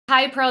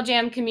Hi, Pearl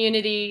Jam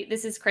community.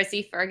 This is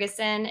Chrissie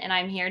Ferguson, and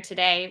I'm here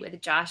today with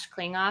Josh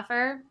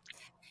Klinghoffer.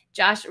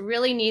 Josh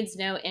really needs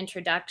no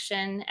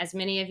introduction. As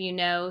many of you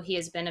know, he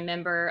has been a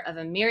member of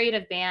a myriad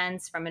of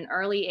bands from an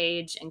early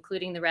age,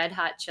 including the Red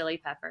Hot Chili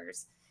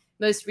Peppers.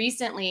 Most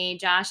recently,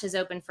 Josh has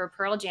opened for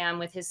Pearl Jam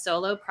with his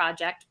solo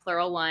project,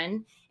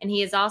 Pluralone, and he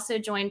has also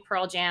joined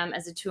Pearl Jam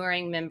as a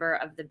touring member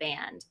of the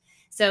band.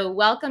 So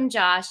welcome,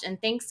 Josh,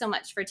 and thanks so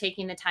much for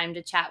taking the time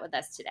to chat with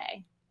us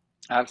today.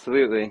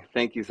 Absolutely.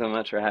 Thank you so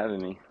much for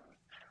having me.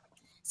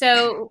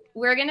 So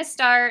we're going to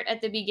start at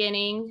the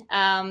beginning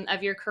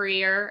of your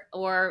career,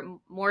 or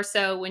more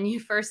so when you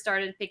first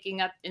started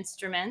picking up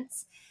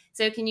instruments.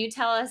 So can you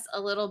tell us a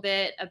little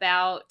bit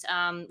about,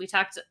 we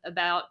talked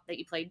about that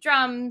you played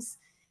drums,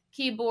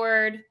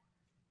 keyboard,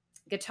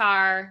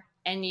 guitar,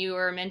 and you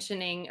were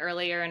mentioning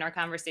earlier in our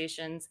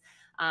conversations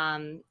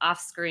off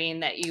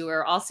screen that you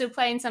were also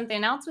playing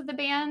something else with the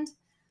band?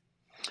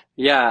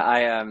 Yeah,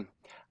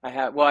 I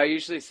have I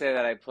usually say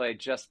that I play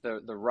just the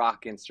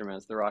rock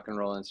instruments, the rock and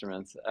roll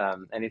instruments.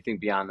 Anything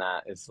beyond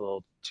that is a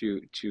little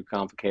too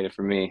complicated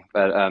for me.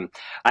 But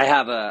I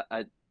have a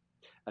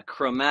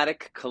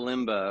chromatic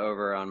kalimba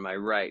over on my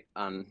right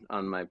on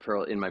my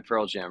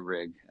Pearl Jam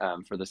rig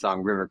for the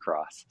song River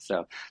Cross.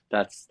 So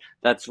that's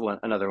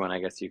another one I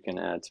guess you can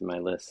add to my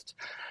list.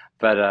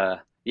 But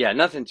yeah,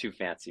 nothing too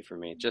fancy for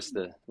me. Just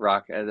the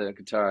rock, the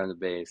guitar and the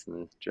bass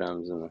and the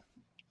drums and the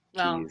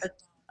Well, keys.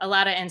 that's a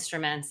lot of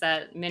instruments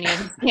that many of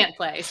us can't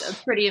play, so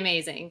it's pretty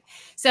amazing.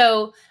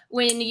 So,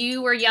 when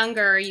you were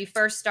younger, you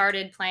first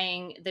started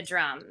playing the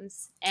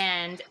drums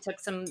and took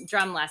some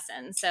drum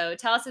lessons. So,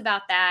 tell us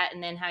about that,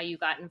 and then how you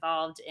got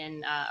involved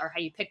in, or how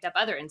you picked up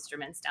other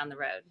instruments down the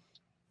road.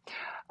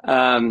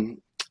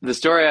 Um, the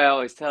story I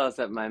always tell is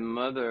that my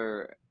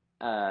mother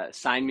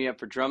signed me up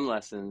for drum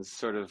lessons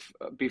sort of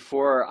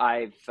before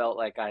I felt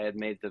like I had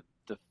made the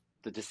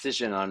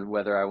decision on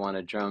whether I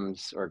wanted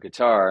drums or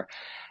guitar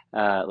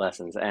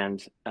lessons.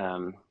 And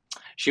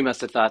she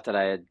must have thought that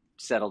I had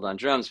settled on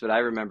drums, but I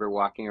remember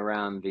walking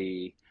around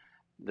the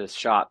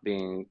shop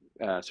being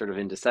sort of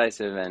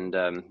indecisive.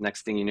 And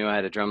next thing you knew, I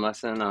had a drum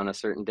lesson on a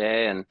certain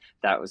day, and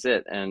that was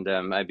it. And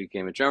I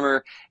became a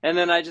drummer. And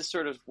then I just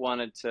sort of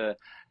wanted to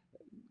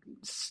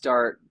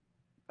start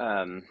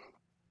um,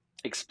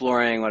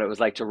 exploring what it was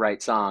like to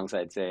write songs.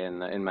 I'd say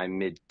in my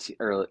mid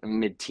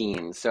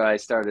teens. So I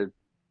started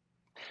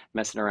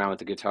messing around with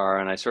the guitar,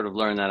 and I sort of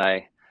learned that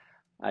I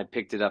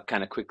picked it up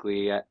kind of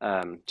quickly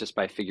just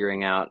by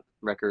figuring out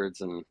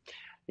records and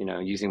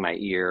using my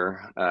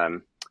ear.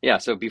 Yeah,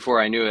 so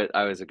before I knew it,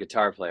 I was a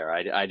guitar player.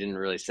 I didn't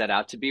really set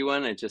out to be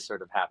one. It just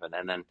sort of happened,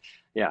 and then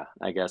yeah,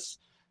 I guess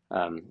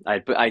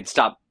I'd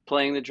stopped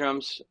playing the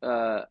drums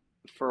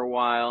for a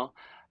while.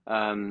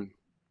 Um,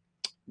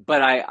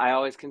 but I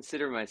always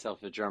consider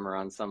myself a drummer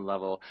on some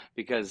level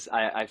because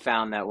I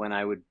found that when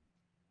I would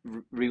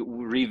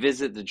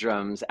revisit the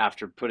drums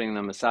after putting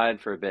them aside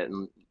for a bit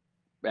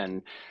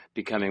and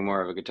becoming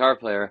more of a guitar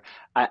player,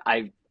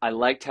 I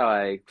liked how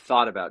I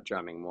thought about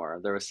drumming more.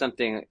 There was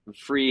something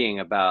freeing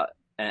about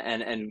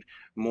and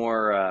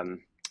more.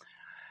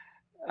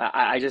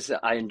 I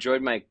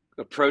enjoyed my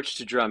approach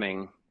to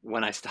drumming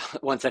when I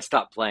stopped once I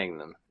stopped playing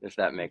them, if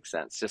that makes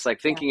sense. Just like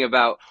Yeah. thinking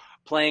about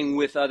playing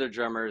with other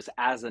drummers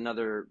as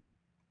another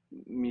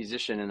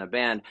musician in a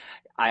band,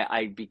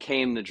 I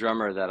became the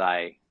drummer that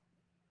I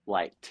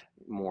liked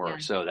more Yeah.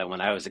 so than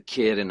when I was a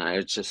kid and I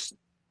was just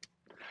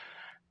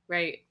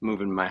Right.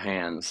 moving my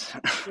hands.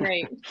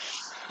 Right.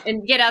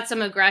 And get out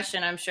some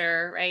aggression, I'm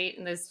sure, right?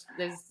 And those,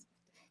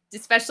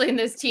 especially in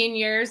those teen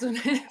years when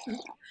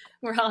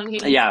we're all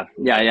needing Yeah, to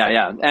yeah, get yeah,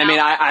 yeah. I mean,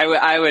 out.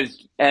 I would,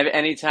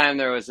 anytime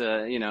there was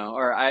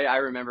or I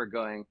remember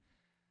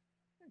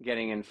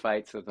getting in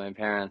fights with my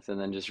parents and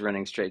then just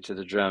running straight to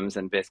the drums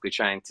and basically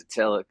trying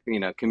to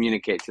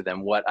communicate to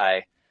them what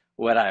I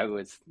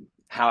was,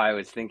 how I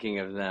was thinking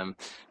of them.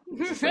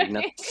 Just like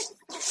nothing,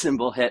 Right.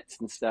 cymbal hits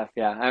and stuff.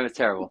 Yeah, I was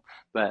terrible,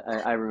 but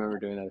I remember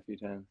doing that a few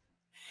times.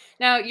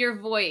 Now, your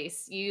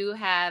voice, you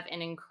have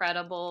an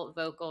incredible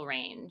vocal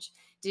range.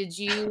 Did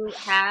you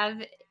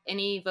have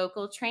any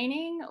vocal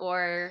training,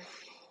 or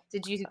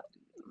did you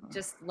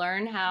just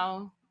learn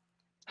how?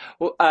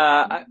 Well,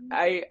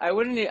 I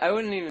wouldn't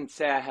even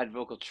say I had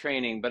vocal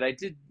training, but I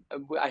did.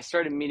 I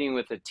started meeting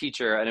with a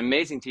teacher, an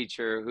amazing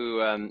teacher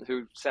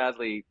who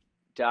sadly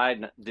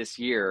died this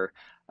year,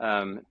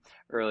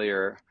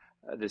 earlier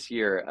this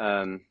year.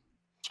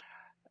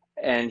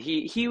 And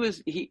he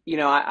was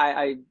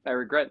I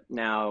regret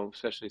now,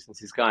 especially since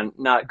he's gone,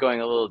 not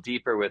going a little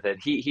deeper with it.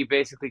 He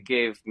basically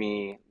gave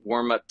me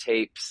warm up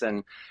tapes,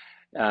 and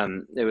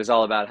it was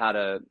all about how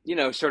to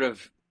sort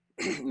of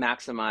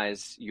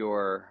maximize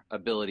your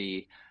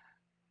ability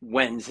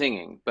when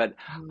singing. But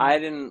Mhm. I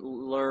didn't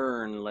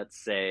learn, let's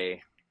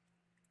say,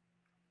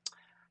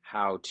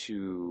 how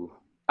to.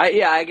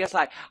 I guess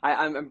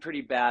I'm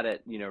pretty bad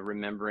at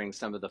remembering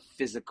some of the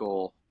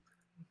physical.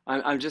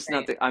 I'm just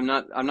not Right.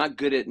 the, I'm not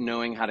good at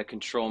knowing how to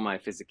control my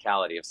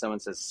physicality. If someone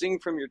says sing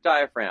from your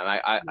diaphragm,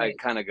 I Right.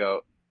 kind of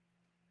go,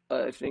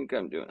 I think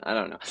I'm doing. I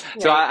don't know.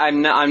 So Right.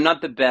 I'm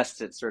not the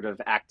best at sort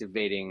of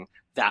activating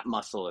that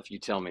muscle if you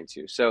tell me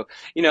to. So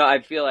I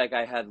feel like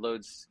I had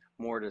loads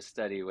more to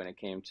study when it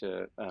came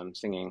to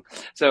singing.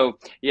 So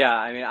yeah,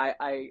 I mean,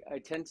 I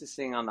tend to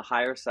sing on the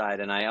higher side,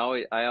 and I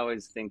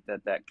always think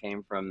that that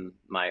came from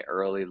my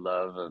early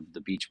love of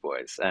the Beach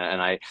Boys,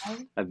 and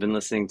I've been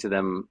listening to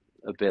them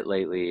a bit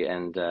lately,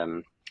 and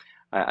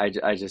I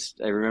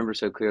remember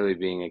so clearly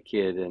being a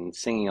kid and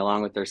singing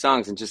along with their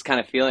songs and just kind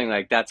of feeling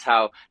like that's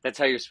how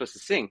you're supposed to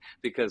sing,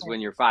 because when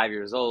you're 5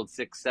 years old,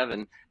 6,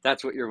 7,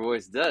 that's what your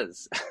voice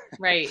does.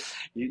 Right.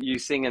 You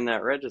sing in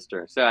that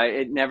register. So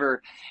it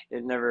never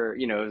it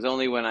was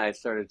only when I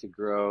started to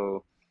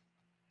grow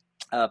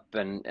up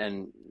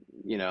and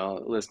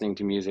listening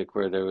to music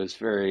where there was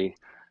very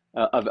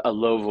a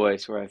low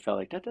voice where I felt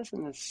like that's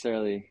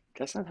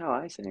not how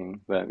I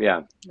sing. But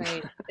yeah.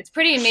 Right. It's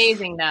pretty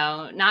amazing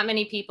though. Not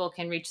many people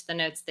can reach the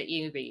notes that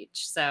you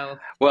reach. So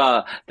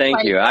Well, thank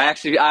quite a you. I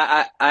gift. actually,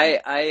 as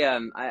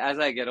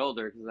I get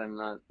older, because I'm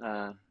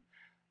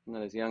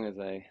not as young as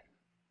I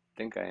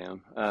think I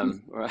am.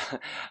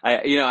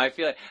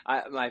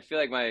 I feel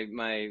like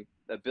my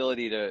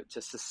ability to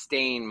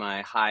sustain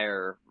my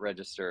higher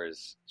register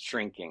is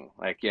shrinking.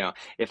 Like,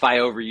 if I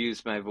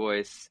overuse my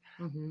voice,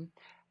 Hmm.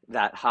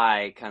 that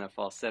high kind of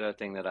falsetto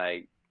thing that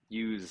I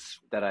use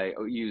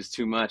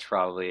too much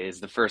probably is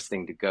the first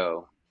thing to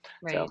go.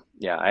 So Right.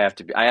 yeah, I have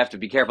to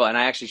be careful, and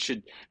I actually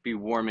should be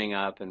warming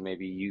up and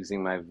maybe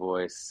using my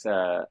voice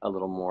a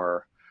little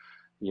more,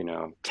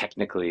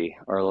 technically,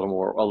 or a little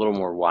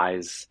more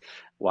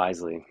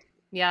wisely,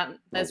 Yeah. or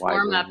Those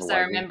warm wiser, or ups. I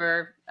wisely.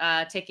 remember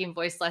taking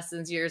voice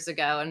lessons years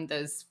ago, and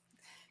those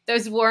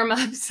warm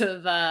ups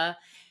of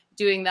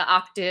doing the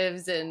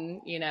octaves,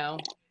 and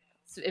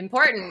it's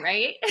important,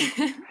 right?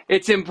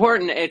 It's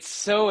important. It's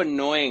so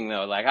annoying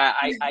though. Like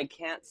I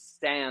can't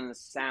stand the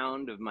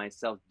sound of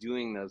myself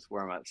doing those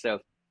warm ups. So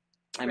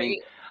I mean,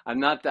 Right.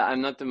 I'm not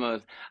the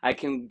most. I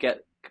can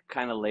get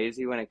kind of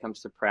lazy when it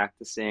comes to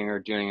practicing or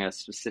doing a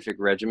specific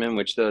regimen,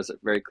 which those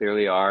very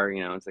clearly are.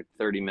 It's like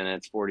 30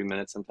 minutes, 40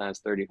 minutes, sometimes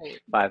Right.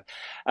 35.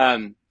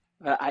 Um,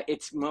 but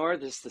it's more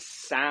just the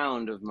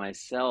sound of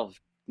myself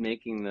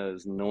making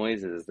those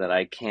noises that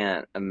I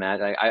can't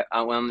imagine.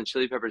 When on the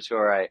Chili Pepper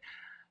tour,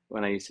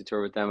 when I used to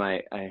tour with them,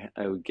 I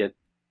would get.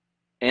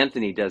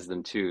 Anthony does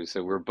them too,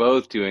 so we're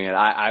both doing it.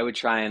 I would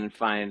try and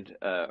find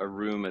a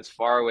room as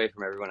far away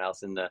from everyone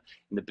else in the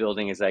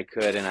building as I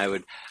could, and I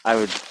would I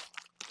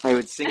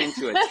would sing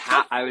into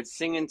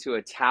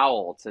a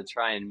towel to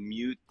try and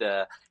mute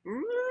like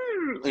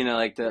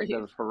Right.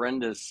 the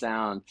horrendous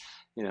sound.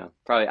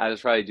 Probably I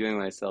was probably doing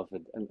myself a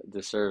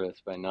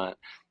disservice by not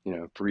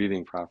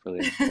breathing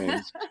properly.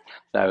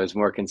 I was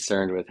more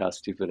concerned with how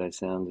stupid I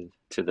sounded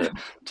to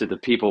the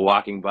people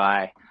walking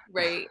by.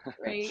 Right.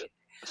 Right.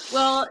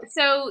 Well,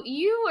 so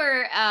you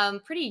were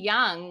pretty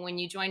young when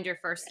you joined your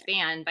first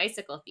band,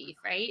 Bicycle Thief,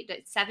 right?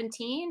 At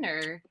 17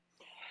 or?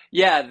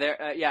 Yeah,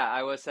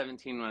 I was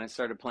 17 when I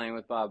started playing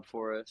with Bob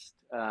Forrest,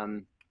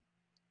 whom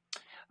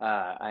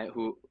I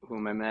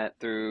met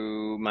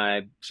through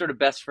my sort of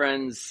best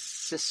friend's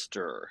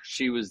sister.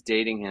 She was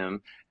dating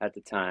him at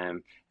the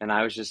time, and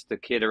I was just the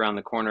kid around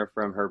the corner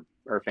from her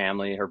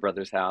family, her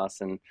brother's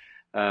house, and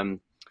um,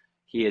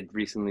 he had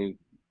recently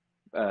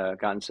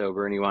gotten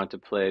sober, and he wanted to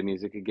play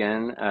music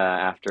again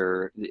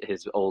after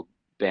his old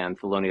band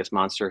Thelonious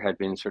Monster had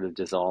been sort of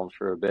dissolved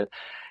for a bit.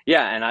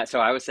 Yeah, and so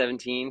I was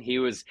 17. He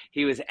was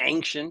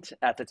ancient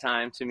at the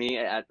time to me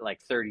at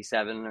like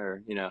 37,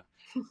 or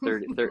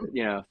 30,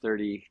 30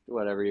 30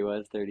 whatever he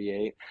was,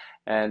 38.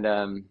 And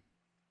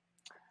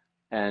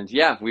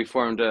yeah, we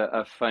formed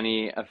a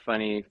funny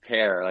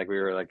pair. Like we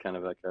were like kind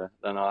of like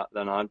an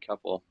odd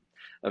couple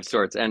of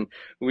sorts. And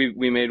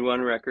we made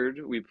one record.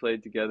 We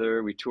played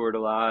together. We toured a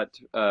lot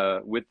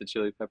with the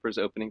Chili Peppers,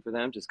 opening for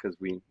them, just because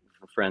we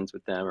were friends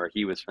with them, or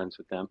he was friends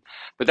with them.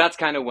 But that's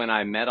kind of when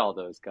I met all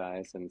those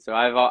guys, and so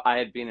I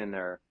had been in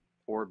their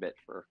orbit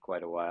for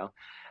quite a while.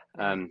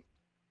 Right. Um,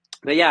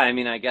 but yeah, I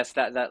mean, I guess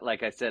that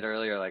like I said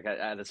earlier, like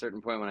at a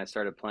certain point when I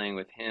started playing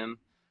with him,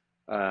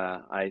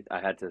 I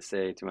had to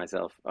say to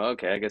myself, "Oh,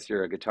 okay, I guess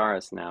you're a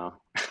guitarist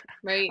now,"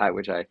 Right.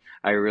 which I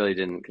really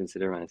didn't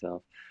consider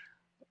myself.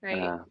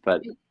 Right.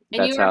 But And you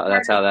that's were a how part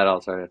that's how of, that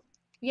all started.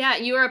 yeah,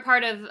 you were a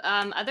part of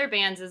other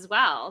bands as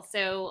well.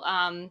 So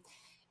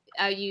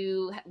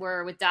you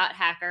were with Dot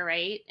Hacker,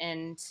 right?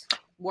 And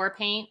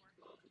Warpaint.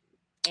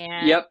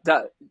 And Yep,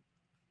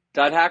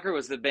 Dot Hacker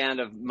was the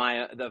band of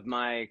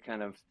my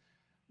kind of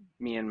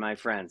me and my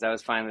friends. That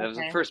was the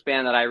okay. first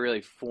band that I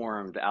really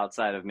formed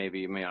outside of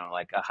maybe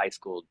like a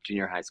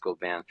junior high school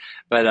band.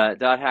 But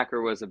Dot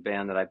Hacker was a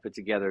band that I put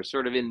together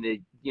sort of in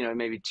the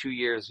maybe 2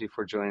 years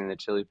before joining the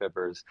Chili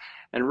Peppers,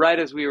 and right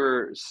as we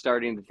were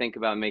starting to think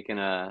about making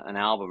an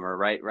album, or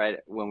right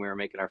when we were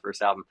making our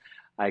first album,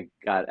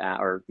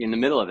 or in the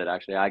middle of it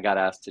actually, I got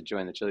asked to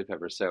join the Chili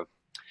Peppers. So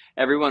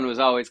everyone was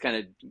always kind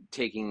of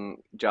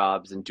taking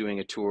jobs and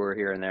doing a tour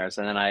here and there.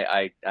 So then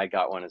I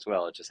got one as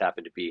well. It just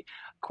happened to be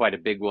quite a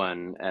big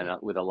one, and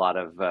with a lot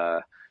of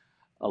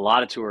a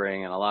lot of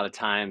touring and a lot of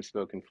time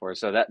spoken for.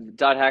 So that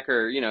Dot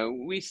Hacker,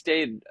 we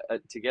stayed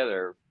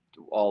together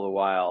all the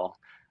while,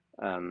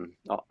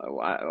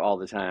 all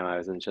the time I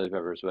was in Chili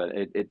Peppers, but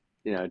it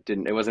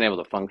wasn't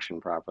able to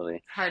function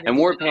properly. Hard to And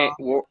do it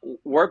all.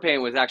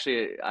 Warpaint was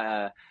actually,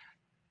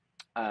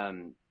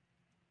 um,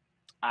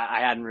 I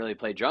hadn't really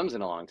played drums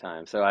in a long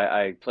time, so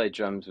I played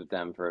drums with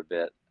them for a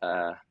bit.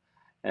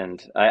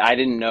 And I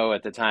didn't know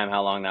at the time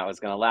how long that was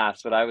going to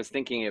last, but I was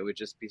thinking it would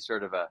just be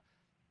sort of a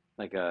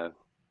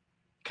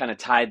kind of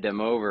tide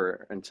them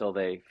over until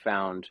they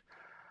found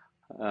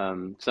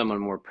someone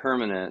more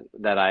permanent.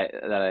 That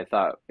I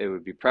thought it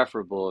would be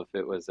preferable if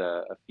it was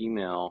a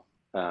female,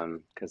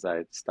 because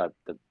I just thought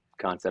the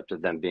concept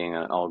of them being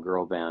an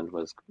all-girl band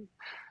was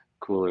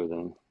cooler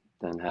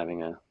than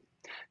having a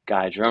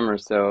guy drummer.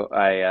 So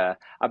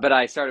but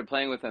I started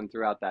playing with them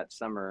throughout that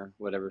summer,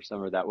 whatever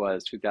summer that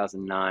was,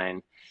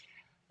 2009,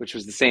 which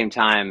was the same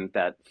time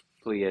that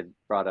Flea had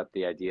brought up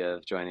the idea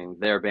of joining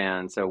their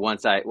band. So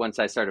once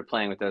I started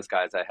playing with those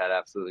guys, I had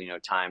absolutely no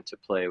time to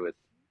play with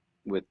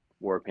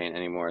Warpaint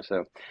anymore.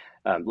 So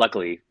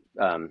luckily,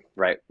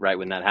 right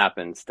when that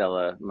happened,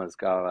 Stella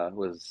Mozgava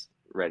was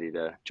ready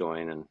to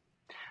join, and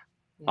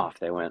Yeah. off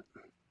they went.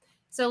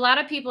 So a lot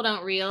of people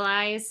don't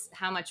realize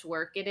how much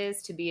work it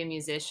is to be a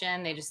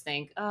musician. They just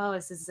think, oh,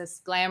 this is this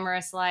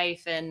glamorous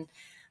life, and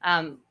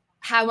um,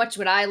 how much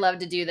would I love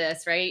to do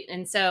this, right?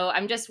 And so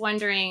I'm just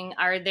wondering,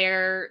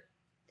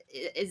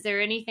 is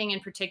there anything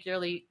in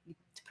particular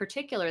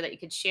that you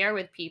could share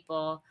with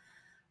people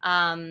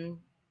um,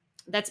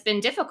 that's been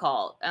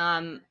difficult?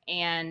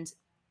 And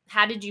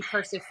how did you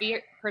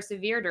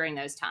persevere during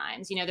those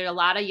times? There are a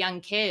lot of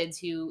young kids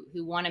who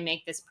want to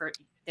make this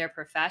their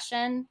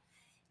profession,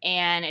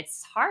 and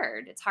it's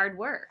hard. It's hard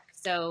work.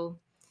 So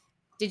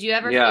did you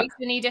ever Yeah, face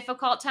any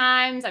difficult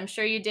times? I'm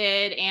sure you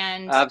did.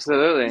 And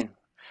absolutely.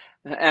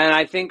 And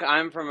I think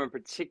I'm from a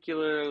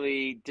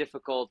particularly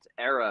difficult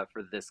era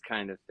for this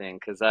kind of thing,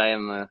 because I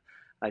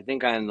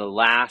think I am the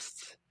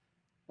last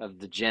of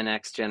the Gen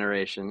X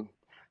generation.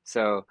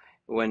 So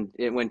when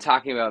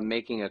talking about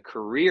making a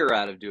career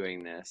out of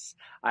doing this,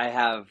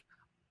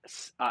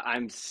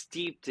 I'm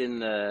steeped in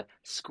the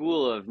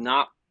school of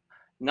not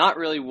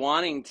really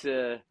wanting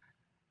to,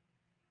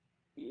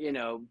 you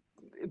know,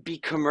 be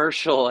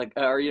commercial, like,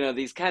 or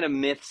these kind of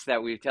myths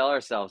that we tell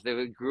ourselves.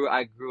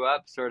 I grew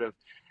up sort of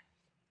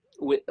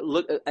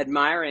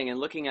admiring and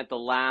looking at the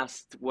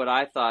last, what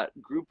I thought,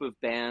 group of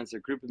bands or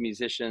group of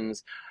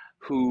musicians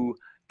who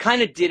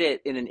kind of did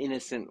it in an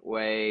innocent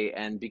way,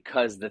 and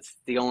because that's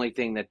the only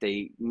thing that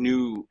they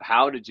knew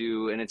how to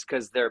do, and it's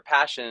because their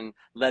passion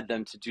led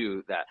them to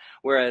do that.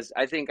 Whereas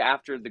I think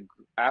after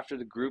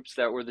the groups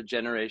that were the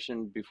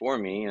generation before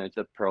me,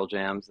 the Pearl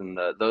Jams and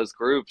those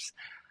groups,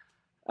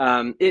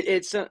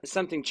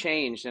 something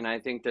changed, and I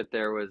think that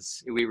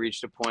we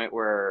reached a point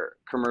where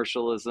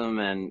commercialism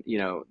and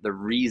the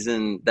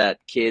reason that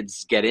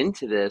kids get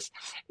into this,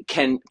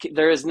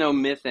 there is no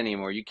myth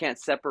anymore. You can't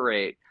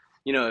separate.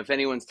 If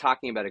anyone's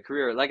talking about a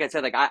career, like I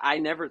said, like I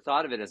never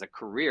thought of it as a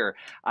career.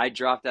 I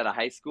dropped out of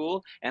high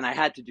school and I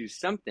had to do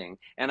something,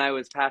 and I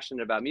was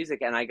passionate about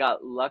music, and I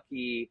got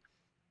lucky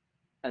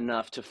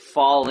enough to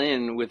fall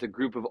in with a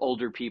group of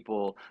older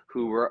people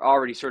who were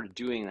already sort of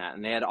doing that,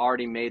 and they had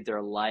already made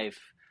their life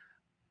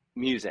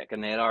music,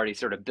 and they had already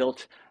sort of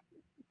built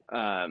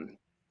um,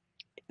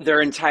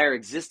 their entire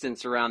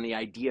existence around the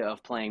idea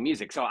of playing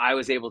music. So I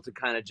was able to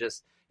kind of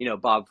just,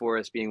 Bob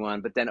Forrest being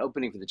one, but then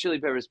opening for the Chili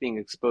Peppers, being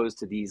exposed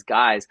to these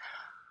guys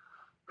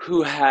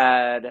who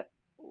had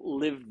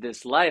lived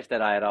this life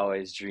that I had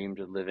always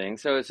dreamed of living.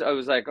 So I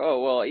was like,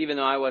 oh, well, even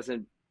though I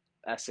wasn't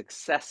a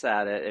success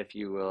at it, if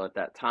you will, at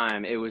that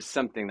time, it was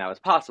something that was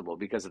possible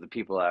because of the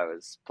people I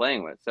was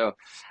playing with. So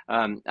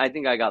I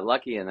think I got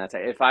lucky in that.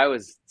 If I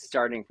was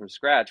starting from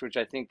scratch, which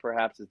I think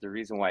perhaps is the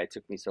reason why it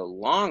took me so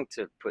long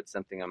to put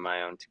something on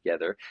my own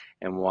together,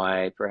 and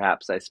why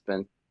perhaps I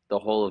spent the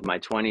whole of my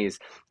 20s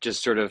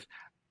just sort of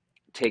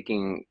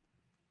taking,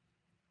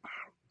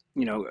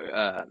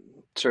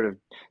 sort of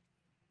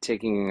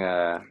taking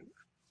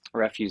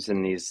refuge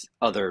in these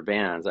other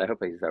bands. I hope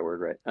I used that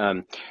word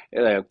right.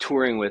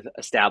 Touring with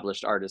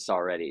established artists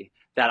already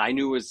that I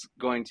knew was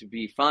going to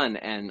be fun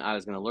and I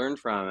was going to learn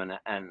from,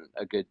 and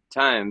a good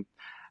time.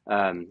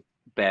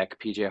 Beck,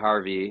 PJ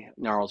Harvey,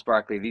 Gnarls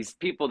Barkley, these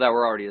people that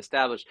were already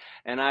established.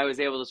 And I was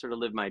able to sort of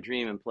live my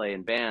dream and play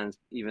in bands,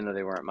 even though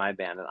they weren't my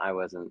band, and I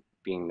wasn't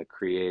being the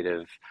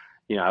creative,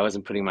 I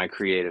wasn't putting my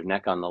creative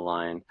neck on the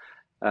line.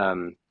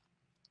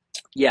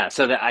 Yeah,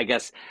 so that, I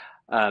guess,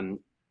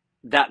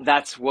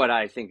 that's what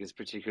I think is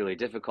particularly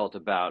difficult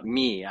about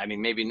me. I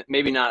mean,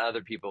 maybe not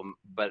other people,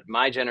 but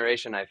my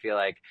generation, I feel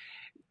like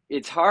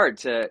it's hard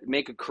to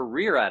make a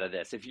career out of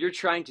this. If you're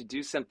trying to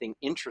do something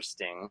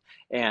interesting,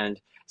 and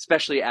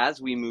especially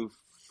as we move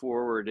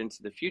forward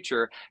into the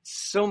future,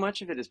 so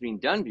much of it has been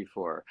done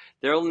before.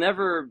 There'll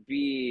never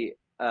be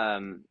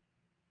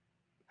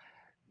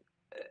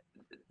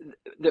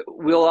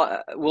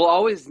we'll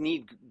always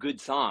need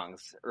good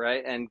songs,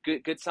 right? And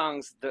good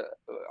songs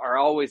are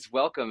always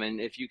welcome.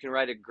 And if you can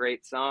write a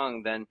great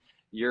song, then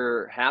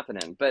you're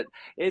happening. But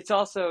it's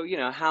also,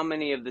 how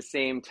many of the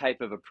same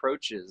type of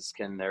approaches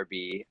can there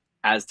be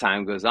as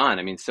time goes on?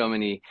 I mean, so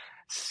many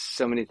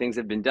things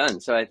have been done.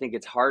 So I think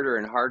it's harder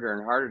and harder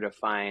and harder to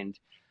find,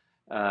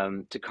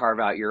 to carve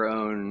out your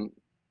own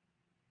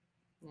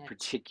Niche.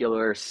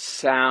 particular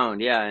sound.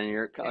 Yeah, and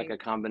you're like Right. a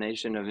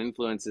combination of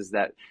influences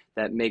that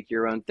make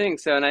your own thing.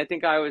 So, and I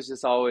think I was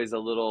just always a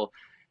little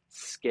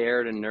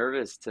scared and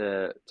nervous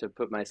to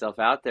put myself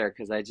out there,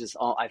 because I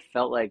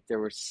felt like there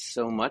was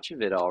so much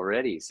of it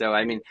already. So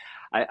I mean,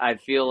 Right. I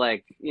feel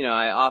like,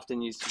 I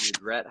often used to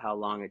regret how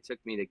long it took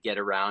me to get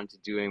around to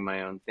doing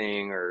my own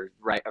thing, or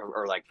write,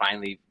 or like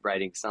finally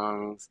writing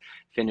songs,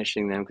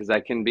 finishing them, because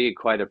I can be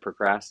quite a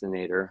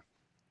procrastinator,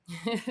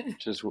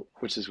 which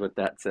is what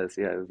that says.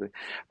 Yeah.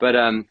 But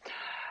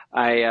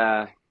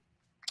I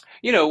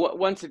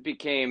once it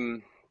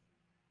became,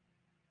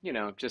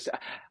 just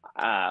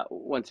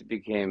once it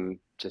became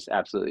just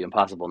absolutely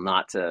impossible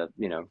not to,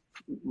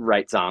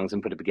 write songs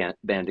and put a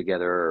band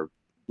together, or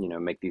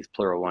make these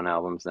Pluralone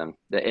albums, then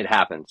it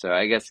happened. So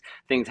I guess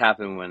things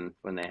happen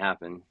when they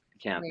happen.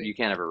 You Right.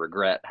 can't ever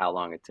regret how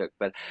long it took.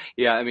 But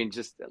yeah, I mean,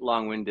 just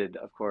long-winded,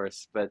 of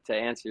course. But to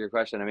answer your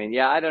question, I mean,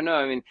 yeah, I don't know.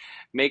 I mean,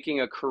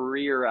 making a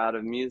career out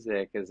of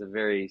music is a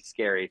very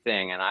scary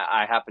thing, and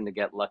I happen to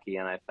get lucky,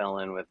 and I fell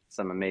in with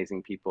some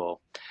amazing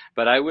people.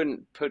 But I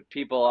wouldn't put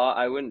people off.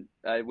 I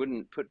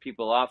wouldn't put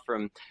people off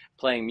from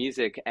playing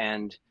music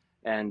and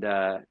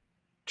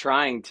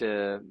trying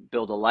to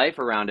build a life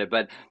around it.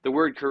 But the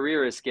word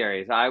career is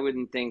scary. So I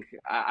would think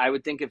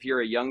if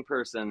you're a young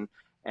person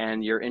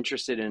and you're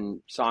interested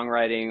in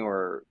songwriting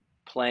or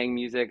playing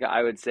music,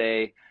 I would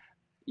say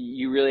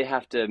you really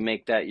have to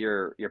make that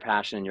your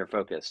passion and your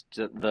focus.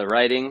 The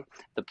writing,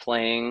 the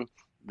playing,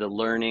 the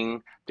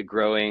learning, the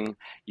growing.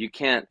 You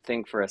can't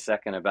think for a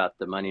second about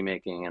the money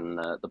making and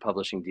the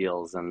publishing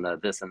deals and the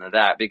this and the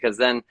that, because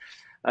then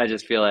I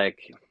just feel like,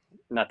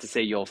 not to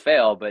say you'll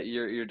fail, but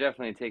you're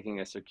definitely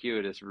taking a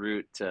circuitous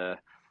route to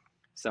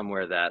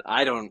somewhere that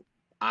I don't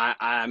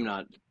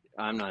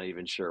I'm not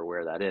even sure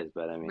where that is.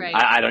 But I mean, Right.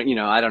 I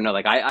don't know.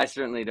 Like I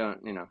certainly don't,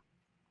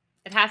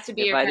 It has to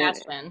be if your I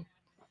didn't passion.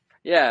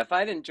 yeah, if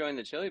I didn't join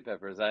the Chili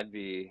Peppers, I'd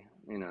be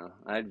in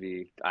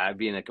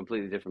a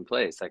completely different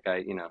place. Like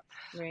Right.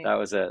 that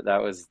was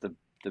the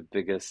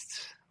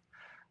biggest,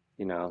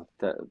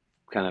 the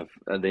kind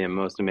of the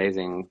most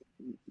amazing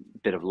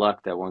bit of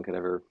luck that one could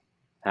ever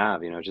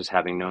have, just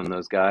having known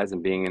those guys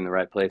and being in the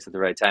right place at the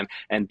right time,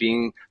 and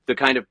being the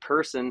kind of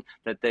person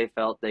that they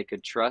felt they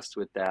could trust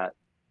with that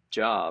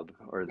job,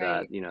 or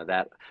that, Right.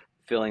 that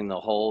filling the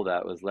hole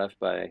that was left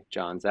by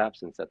John's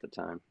absence at the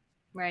time.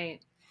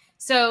 Right.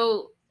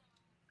 So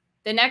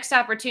the next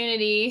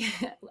opportunity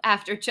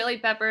after Chili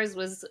Peppers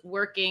was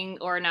working,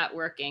 or not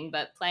working,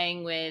 but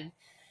playing with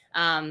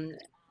um,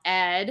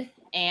 Ed,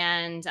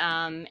 and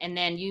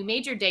then you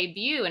made your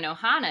debut in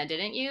Ohana,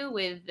 didn't you,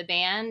 with the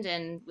band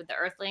and with the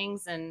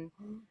Earthlings, and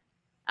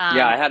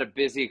Yeah, um, I had a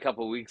busy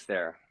couple weeks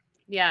there.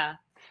 yeah.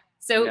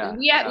 So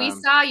Yeah. we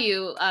saw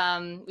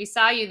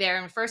you there,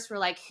 and first we're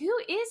like, who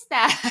is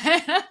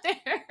that up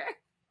there?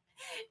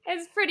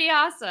 It's pretty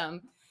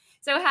awesome.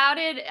 So how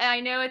did,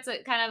 I know it's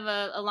a kind of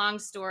a long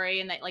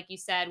story, and that, like you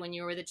said, when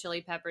you were the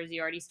Chili Peppers,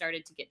 you already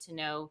started to get to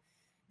know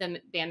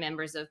the band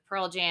members of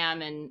Pearl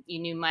Jam, and you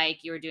knew Mike.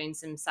 You were doing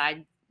some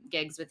side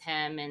gigs with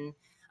him, and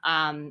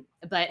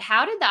but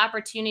how did the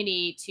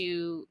opportunity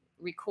to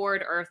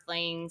record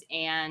Earthlings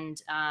and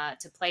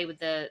to play with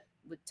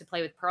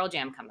Pearl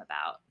Jam come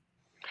about?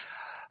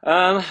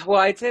 Well,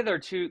 I'd say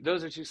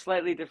those are two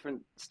slightly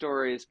different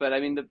stories, but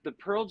I mean, the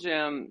Pearl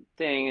Jam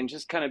thing, and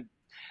just kind of,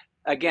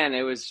 again,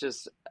 it was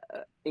just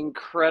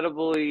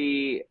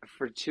incredibly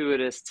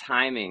fortuitous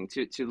timing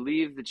to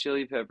leave the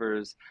Chili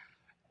Peppers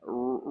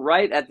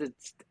right at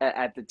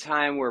the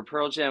time where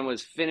Pearl Jam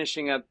was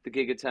finishing up the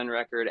Gigaton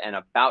record and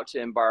about to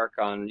embark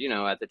on,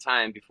 at the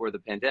time before the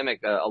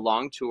pandemic, a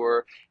long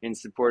tour in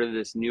support of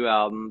this new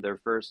album, their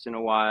first in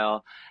a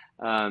while.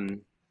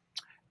 Um,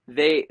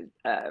 they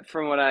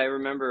From what I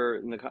remember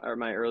in or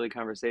my early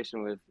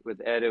conversation with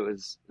Ed, it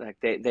was like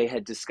they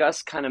had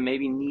discussed kind of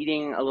maybe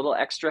needing a little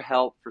extra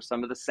help for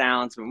some of the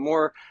sounds, but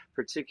more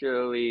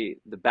particularly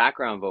the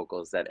background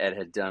vocals that Ed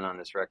had done on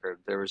this record.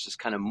 There was just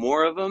kind of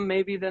more of them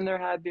maybe than there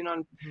had been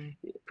on Mhm.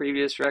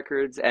 previous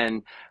records.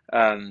 And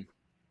um,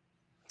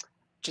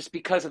 just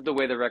because of the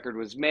way the record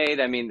was made,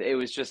 I mean, it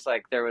was just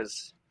like there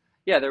was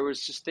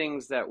just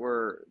things that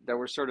were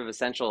sort of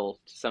essential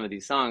to some of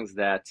these songs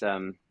that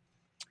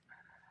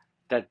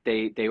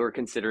they were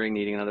considering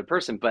needing another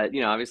person. But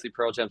obviously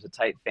Pearl Jam's a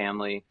tight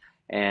family,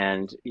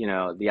 and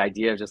the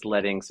idea of just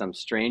letting some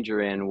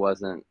stranger in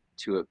wasn't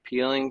too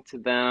appealing to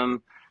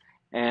them.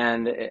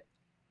 And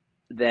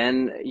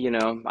then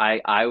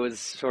I was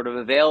sort of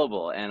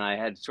available, and I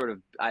had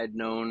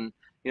known,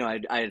 I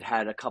had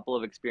had a couple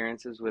of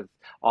experiences with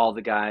all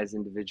the guys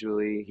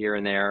individually here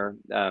and there,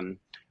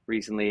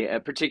 recently,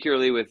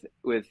 particularly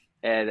with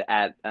Ed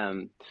at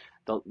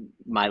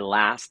my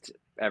last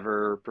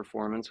ever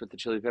performance with the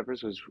Chili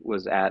Peppers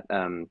was at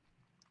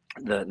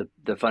the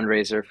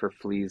fundraiser for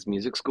Flea's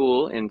Music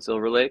School in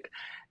Silver Lake,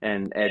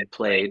 and Ed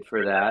played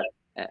for that.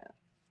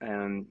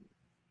 And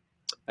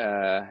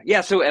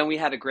yeah, so and we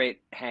had a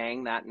great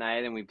hang that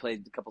night, and we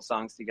played a couple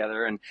songs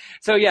together. And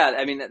so yeah,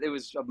 I mean, it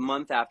was a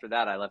month after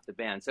that I left the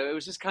band. So it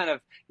was just kind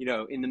of,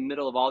 in the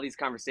middle of all these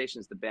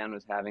conversations the band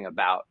was having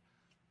about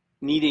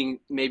needing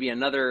maybe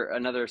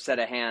another set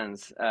of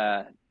hands.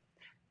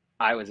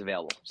 I was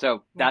available. So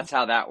Mhm. that's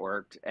how that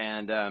worked.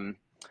 And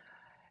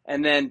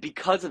then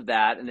because of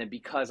that, and then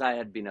because I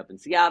had been up in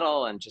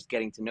Seattle and just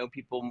getting to know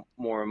people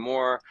more and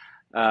more,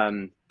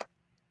 um,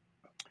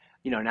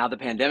 now the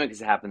pandemic has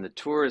happened, the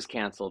tour is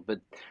canceled. But,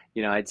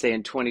 I'd say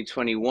in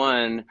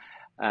 2021,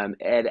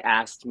 Ed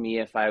asked me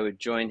if I would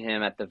join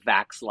him at the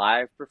Vax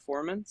Live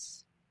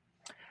performance.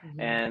 Mhm.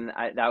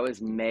 And that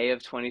was May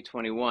of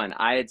 2021.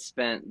 I had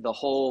spent the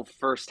whole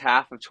first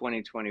half of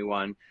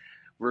 2021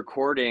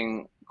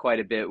 recording quite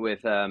a bit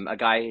with a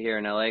guy here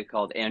in LA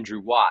called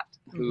Andrew Watt,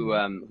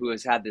 Mhm. who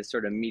has had this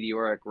sort of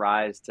meteoric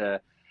rise to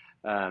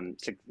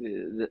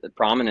the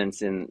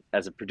prominence in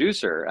as a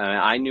producer.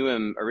 I knew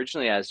him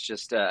originally as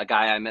just a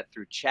guy I met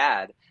through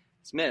Chad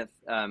Smith,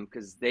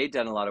 because they'd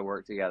done a lot of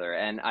work together,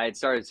 and I had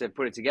started to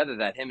put it together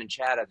that him and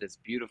Chad had this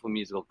beautiful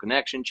musical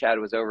connection. Chad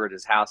was over at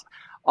his house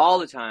all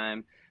the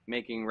time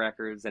making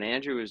records, and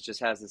Andrew just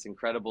has this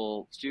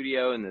incredible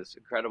studio and this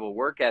incredible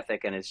work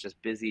ethic, and it's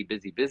just busy,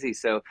 busy, busy.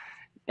 So,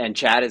 and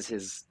Chad is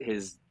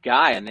his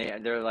guy, and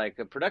they're like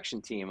a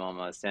production team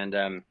almost.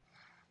 And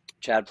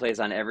Chad plays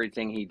on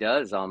everything he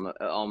does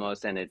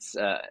almost, and it's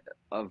a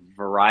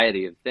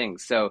variety of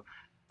things. So,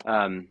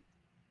 um,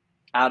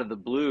 out of the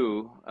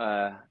blue,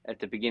 at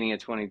the beginning of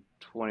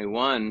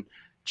 2021,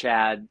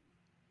 Chad,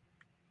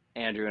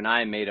 Andrew, and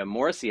I made a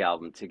Morrissey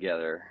album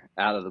together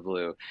out of the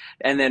blue,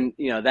 and then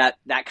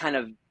that kind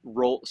of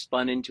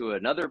spun into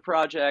another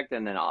project,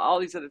 and then all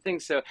these other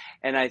things. So,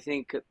 and I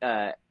think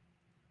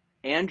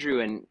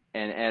Andrew and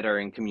Ed are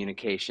in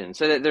communication,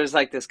 so that there's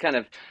like this kind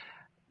of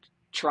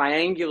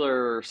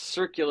triangular,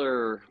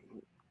 circular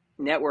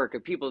network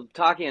of people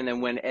talking. And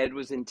then when Ed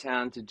was in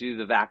town to do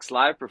the Vax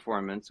Live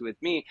performance with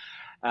me,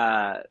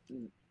 uh,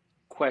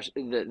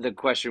 the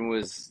question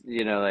was,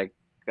 like,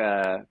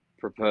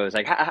 proposed,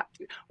 like,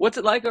 what's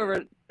it like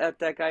over at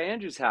that guy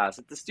Andrew's house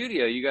at the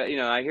studio? You got,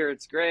 I hear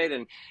it's great.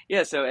 And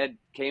yeah, so Ed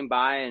came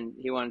by and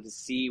he wanted to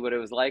see what it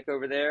was like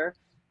over there.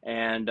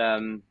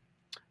 And,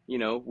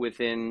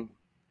 within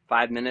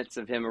 5 minutes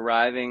of him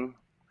arriving,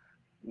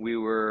 we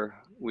were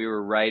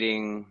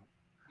writing.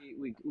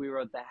 We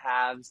wrote the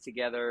halves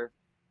together,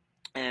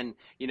 and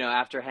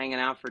after hanging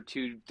out for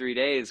 2 3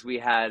 days, we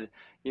had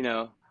you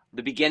know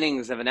the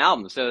beginnings of an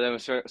album. So that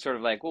was sort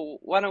of like, well,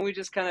 why don't we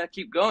just kind of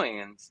keep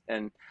going?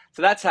 And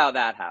so that's how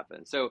that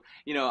happened. So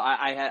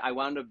I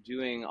wound up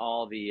doing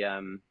all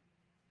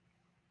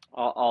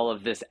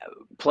of this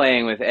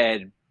playing with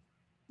Ed,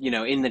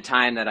 in the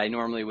time that I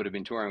normally would have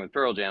been touring with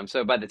Pearl Jam.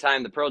 So by the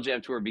time the Pearl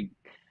Jam tour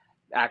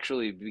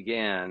actually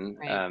began,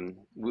 Right.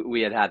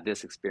 we had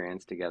this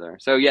experience together.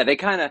 So yeah,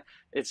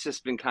 it's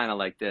just been kind of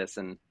like this.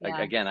 And like,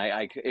 Yeah. again,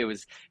 it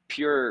was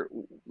pure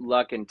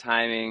luck and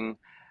timing.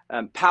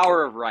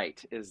 Power of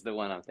Right is the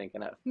one I'm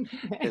thinking of,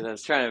 because I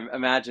was trying to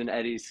imagine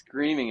Eddie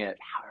screaming it.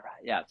 Power of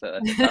Right. Yeah, so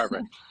that's Power of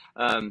Right.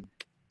 Um,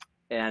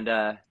 and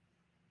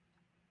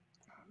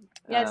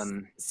Yes.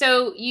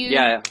 So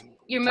yeah,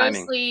 you're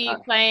timing. mostly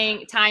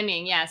playing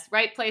timing. Yes.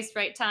 Right place,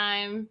 right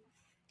time.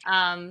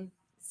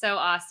 So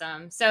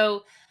awesome.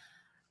 So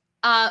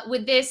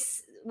with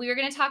this, we were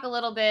going to talk a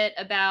little bit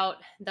about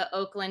the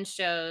Oakland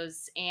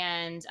shows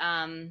and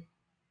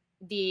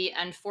the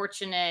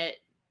unfortunate,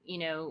 you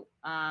know,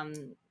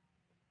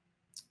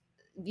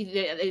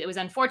 it was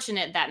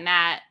unfortunate that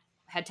Matt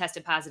had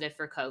tested positive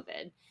for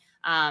COVID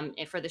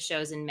for the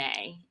shows in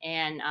May,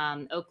 and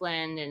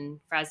Oakland and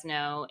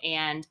Fresno.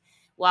 And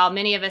while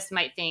many of us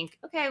might think,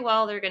 okay,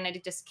 well, they're going to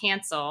just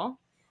cancel,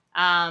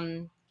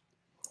 um,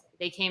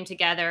 they came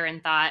together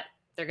and thought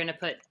they're going to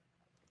put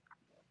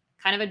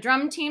kind of a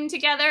drum team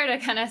together to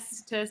kind of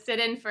to sit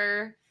in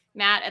for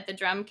Matt at the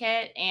drum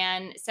kit.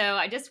 And so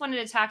I just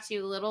wanted to talk to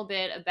you a little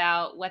bit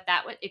about what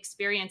that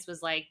experience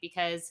was like,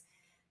 because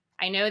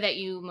I know that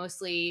you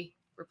mostly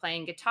were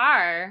playing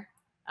guitar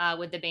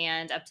with the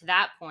band up to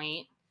that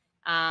point.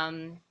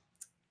 Um,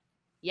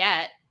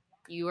 Yet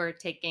you were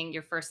taking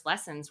your first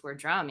lessons were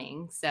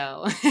drumming.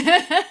 So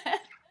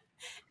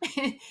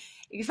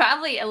you're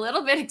probably a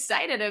little bit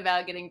excited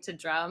about getting to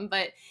drum,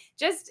 but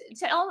just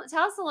tell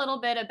us a little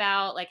bit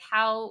about like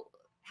how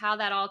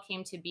that all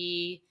came to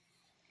be.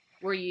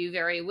 Were you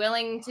very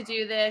willing to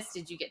do this?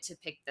 Did you get to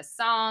pick the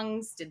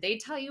songs? Did they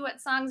tell you what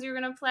songs you were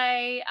going to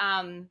play?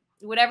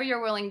 Whatever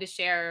you're willing to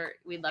share,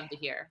 we'd love to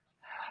hear.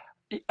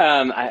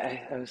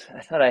 I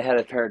thought I had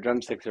a pair of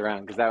drumsticks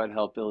around because that would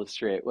help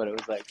illustrate what it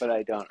was like, but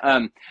I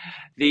don't.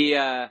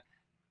 The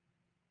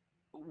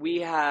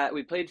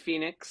we played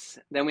Phoenix,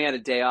 then we had a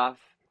day off,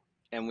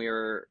 and we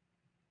were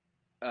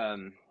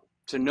um,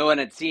 so no one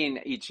had seen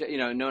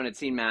no one had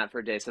seen Matt for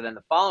a day. So then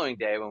the following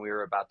day, when we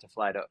were about to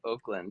fly to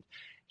Oakland,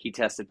 he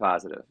tested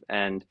positive,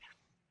 and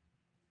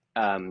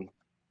um,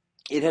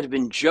 it had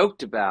been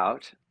joked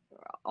about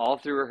all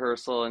through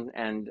rehearsal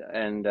and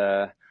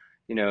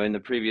you know, in the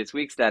previous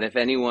weeks, that if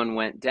anyone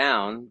went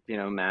down, you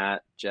know,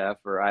 Matt, Jeff,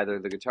 or either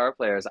of the guitar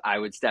players, I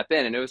would step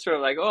in. And it was sort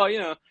of like, oh, you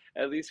know,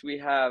 at least we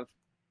have,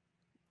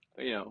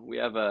 you know, we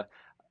have a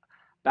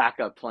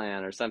backup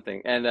plan or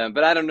something. And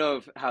but I don't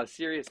know how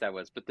serious that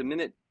was. But the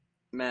minute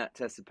Matt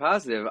tested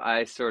positive,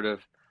 I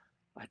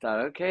thought,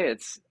 okay,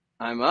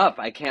 I'm up.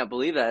 I can't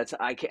believe that.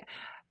 I can't,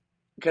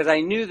 because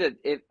I knew that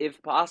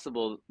if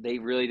possible, they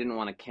really didn't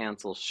want to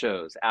cancel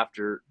shows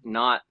after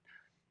not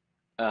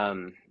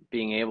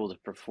being able to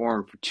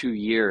perform for 2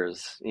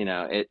 years. You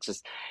know, it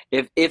just,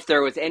 if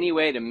there was any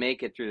way to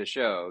make it through the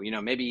show, you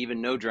know, maybe even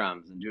no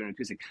drums and do an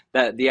acoustic.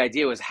 That the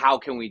idea was, how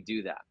can we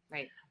do that?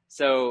 Right.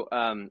 So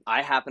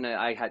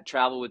I had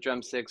traveled with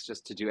drumsticks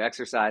just to do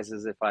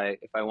exercises if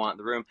I want in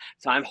the room.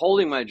 So I'm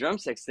holding my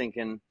drumsticks,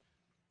 thinking,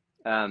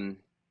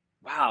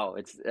 wow,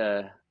 it's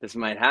this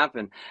might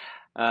happen.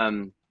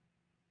 Um,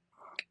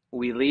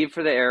 we leave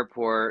for the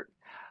airport.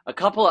 A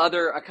couple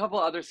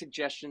other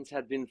suggestions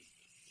had been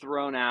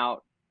thrown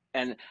out,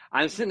 and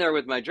I'm sitting there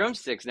with my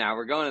drumsticks now.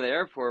 We're going to the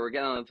airport, we're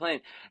getting on the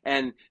plane,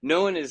 and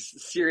no one is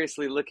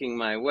seriously looking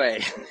my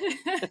way.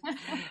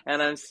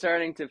 And I'm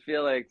starting to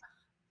feel like,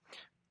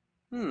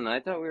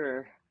 I thought we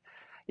were,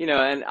 you know,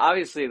 and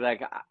obviously,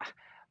 like,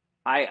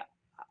 I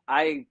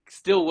I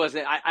still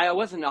I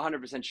wasn't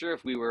 100% sure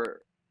if we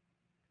were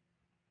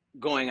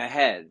going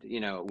ahead, you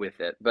know, with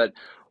it. But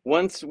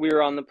once we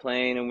were on the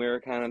plane and we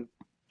were kind of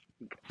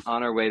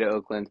on our way to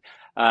Oakland,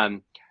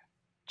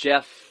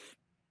 Jeff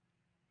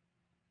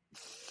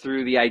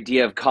threw the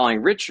idea of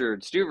calling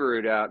Richard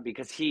Stuverud out,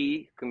 because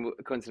he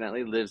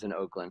coincidentally lives in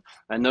Oakland,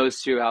 and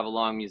those two have a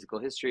long musical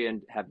history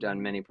and have done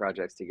many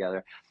projects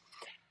together.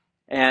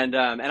 And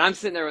I'm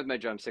sitting there with my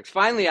drumsticks.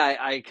 Finally,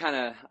 I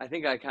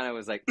think I kind of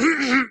was like,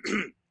 you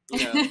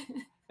know,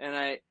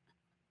 and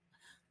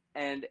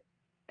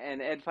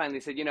and Ed finally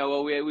said, you know,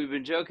 well, we've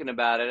been joking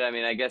about it. I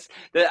mean, I guess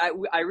that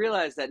I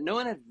realized that no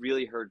one had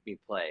really heard me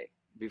play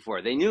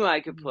before. They knew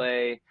I could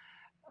play,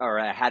 or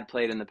I had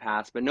played in the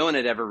past, but no one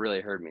had ever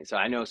really heard me. So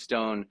I know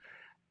Stone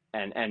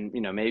and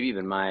you know, maybe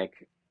even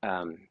Mike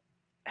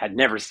had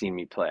never seen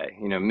me play.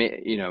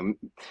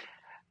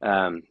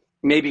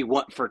 Maybe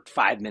one for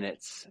 5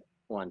 minutes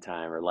one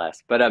time or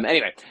less. But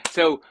anyway,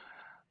 so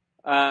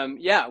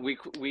yeah, we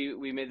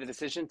made the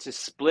decision to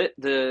split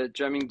the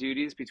drumming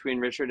duties between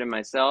Richard and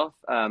myself,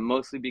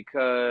 mostly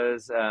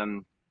because I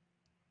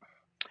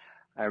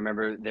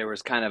remember there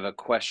was kind of a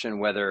question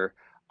whether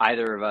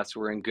either of us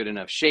were in good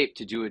enough shape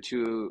to do a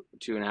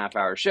 2.5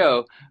 hour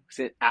show,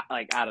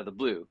 like out of the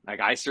blue. Like,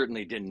 I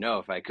certainly didn't know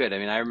if I could. I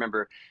mean, I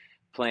remember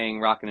playing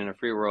 "Rockin' in a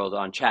Free World"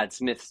 on Chad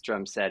Smith's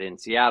drum set in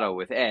Seattle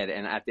with Ed,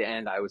 and at the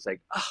end I was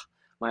like, oh,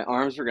 my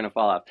arms were going to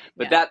fall off.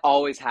 But that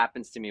always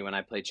happens to me when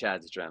I play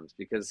Chad's drums,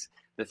 because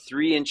the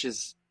 3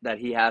 inches that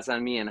he has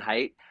on me in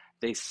height,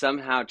 they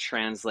somehow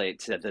translate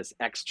to this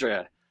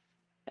extra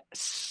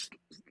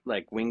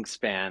like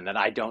wingspan that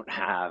I don't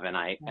have, and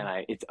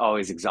it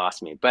always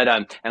exhausts me. But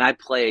and I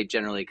play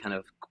generally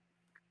kind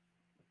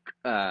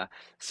of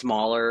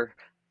smaller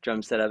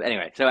drum setup.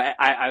 Anyway, so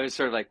I was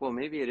sort of like, well,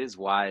 maybe it is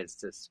wise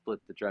to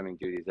split the drumming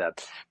duties up.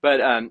 But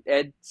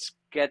Ed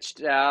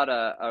sketched out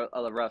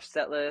a rough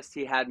set list.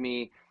 He had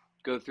me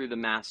go through the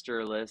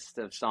master list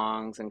of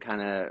songs and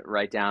kind of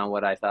write down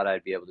what I thought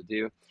I'd be able to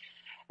do.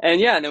 And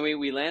yeah, and then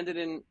we landed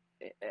in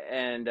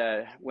and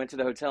went to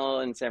the hotel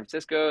in San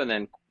Francisco, and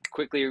then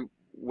quickly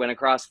went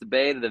across the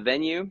bay to the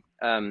venue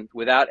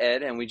without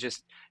Ed, and we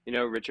just, you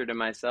know, Richard and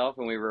myself,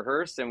 and we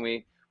rehearsed, and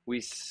we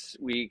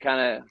kind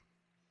of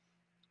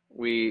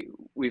we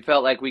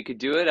felt like we could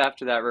do it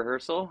after that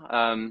rehearsal,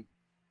 and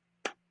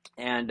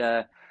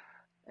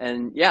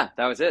yeah,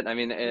 that was it. I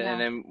mean, and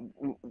then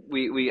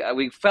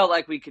we felt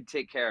like we could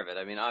take care of it.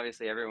 I mean,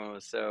 obviously everyone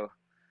was so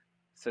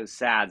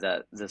sad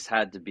that this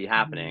had to be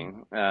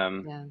happening.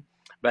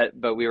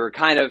 But we were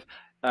kind of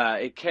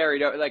it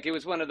carried over, like it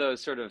was one of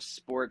those sort of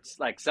sports,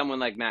 like someone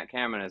like Matt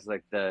Cameron is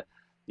like the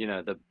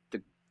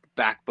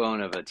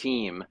backbone of a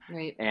team,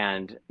 right?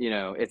 And you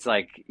know, it's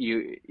like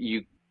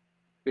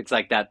it's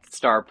like that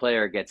star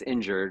player gets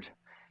injured,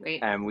 right?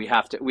 And we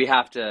have to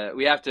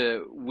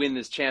win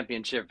this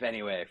championship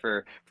anyway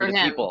for the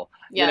him. people,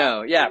 you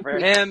know, for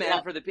him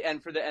and for the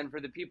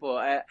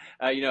people,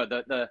 you know,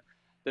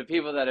 the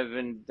people that have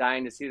been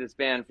dying to see this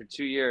band for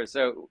 2 years.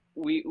 So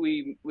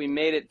we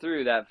made it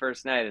through that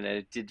first night, and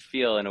it did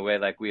feel in a way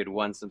like we had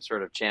won some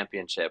sort of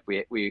championship.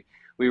 We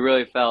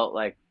really felt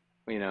like,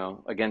 you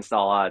know, against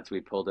all odds,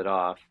 we pulled it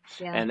off.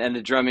 And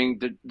the drumming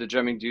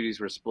duties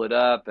were split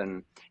up,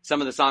 and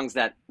some of the songs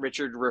that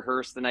Richard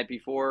rehearsed the night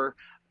before,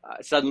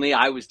 suddenly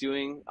I was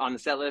doing on the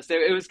set list.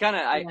 It was kind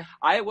of,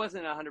 I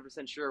wasn't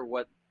 100% sure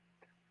what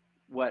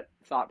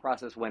thought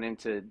process went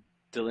into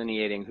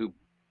delineating who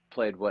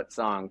played what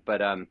song,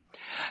 but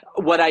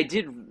what I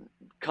did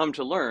come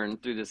to learn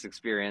through this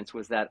experience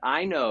was that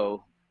I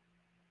know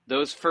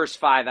those first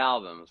 5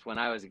 albums, when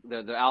I was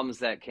the albums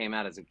that came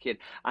out as a kid,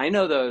 I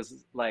know those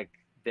like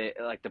the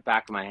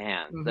back of my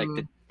hand. Like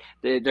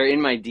they're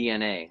in my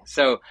DNA.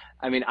 So,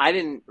 I mean, I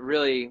didn't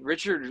really,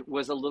 Richard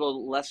was a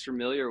little less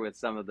familiar with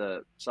some of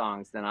the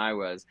songs than I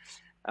was.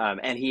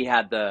 And he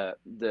had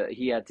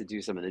he had to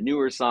do some of the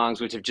newer songs,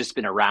 which have just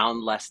been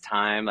around less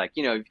time, like,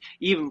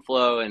 Even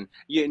Flow, and,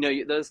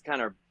 those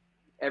kind of,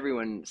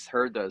 everyone's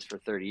heard those for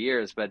 30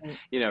 years, but,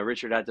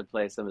 Richard had to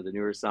play some of the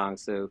newer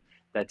songs. So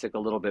that took a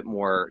little bit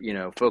more,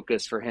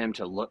 focus for him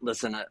to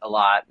listen a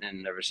lot.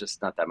 And there was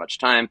just not that much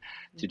time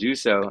to do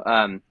so.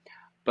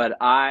 But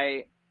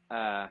I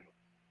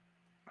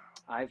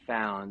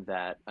found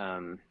that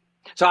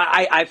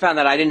I found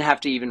that I didn't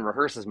have to even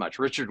rehearse as much.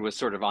 Richard was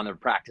sort of on the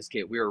practice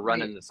kit. We were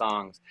running the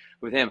songs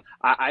with him.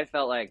 I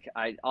felt like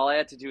all I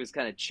had to do was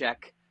kind of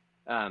check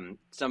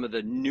some of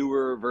the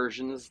newer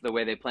versions, the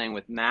way they playing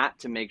with Matt,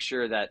 to make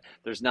sure that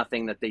there's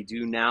nothing that they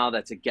do now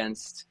that's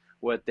against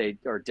what they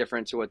or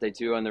different to what they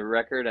do on the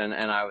record, and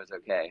I was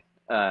okay.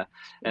 And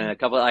a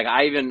couple, like,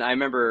 I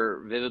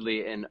remember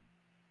vividly in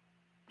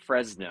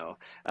Fresno,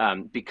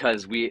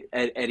 because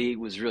Eddie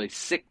was really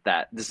sick.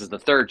 This is the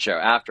third show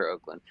after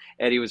Oakland.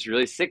 Eddie was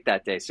really sick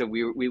that day, so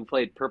we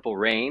played Purple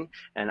Rain,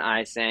 and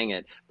I sang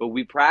it. But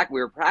we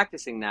were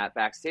practicing that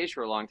backstage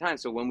for a long time.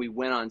 So when we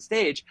went on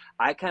stage,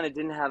 I kind of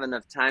didn't have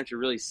enough time to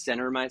really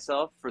center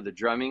myself for the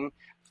drumming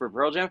for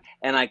Pearl Jam,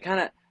 and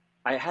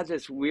I had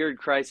this weird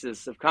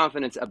crisis of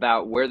confidence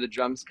about where the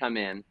drums come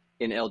in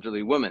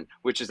Elderly Woman,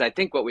 which is, I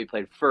think, what we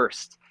played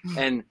first.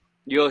 And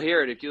you'll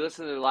hear it if you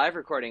listen to the live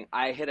recording.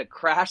 I hit a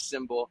crash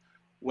cymbal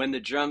when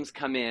the drums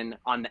come in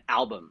on the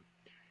album,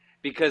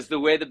 because the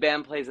way the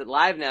band plays it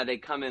live now, they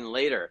come in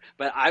later.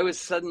 But I was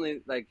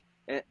suddenly like,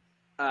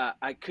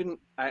 I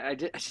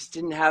just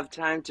didn't have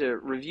time to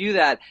review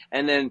that.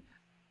 And then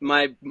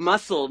my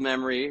muscle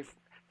memory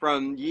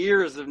from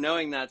years of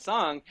knowing that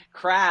song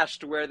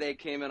crashed where they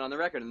came in on the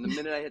record. And the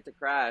minute I hit the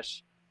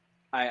crash,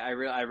 I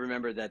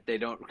remember that they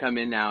don't come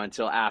in now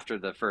until after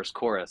the first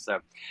chorus. So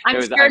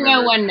I'm sure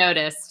no one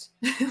noticed.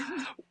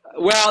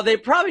 Well, they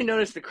probably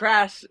noticed the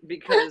crash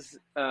because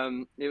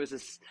it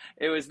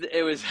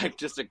was like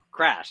just a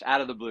crash out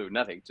of the blue,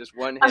 nothing, just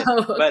one hit.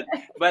 Oh, okay.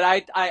 But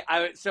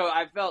I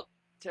felt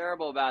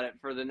terrible about it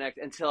for the next,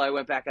 until I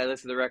went back, I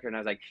listened to the record, and I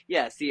was like,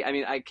 yeah, see, I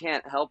mean, I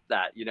can't help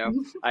that,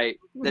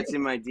 that's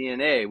in my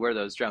DNA where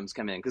those drums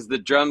come in, because the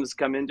drums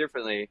come in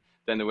differently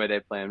than the way they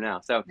play them now.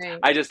 So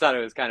I just thought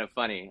it was kind of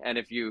funny. And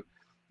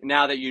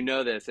now that you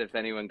know this, if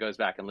anyone goes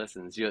back and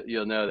listens,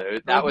 you'll know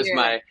that was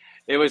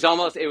it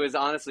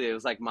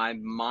was like my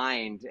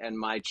mind and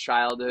my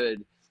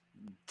childhood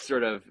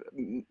sort of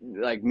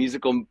like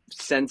musical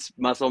sense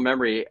muscle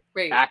memory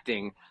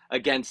acting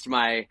against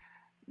my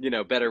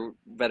better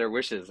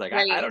wishes. Like,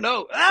 I don't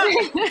know.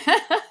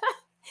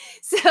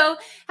 So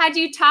had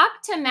you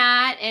talked to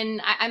Matt?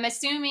 And I'm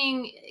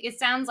assuming, it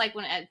sounds like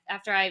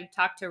after I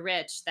talked to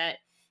Rich, that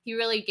he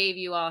really gave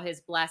you all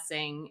his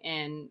blessing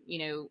and,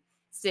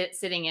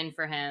 sitting in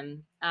for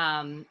him.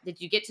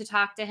 Did you get to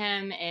talk to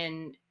him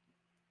and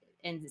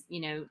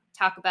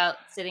talk about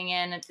sitting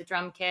in at the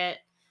drum kit?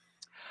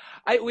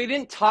 We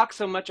didn't talk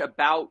so much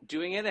about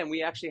doing it, and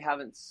we actually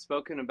haven't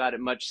spoken about it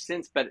much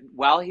since. But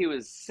while he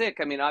was sick,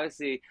 I mean,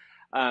 obviously,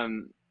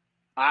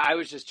 I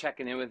was just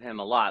checking in with him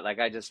a lot. Like,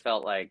 I just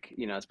felt like,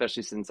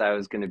 especially since I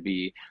was going to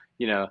be,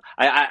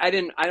 I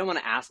don't want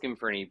to ask him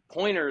for any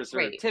pointers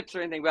or tips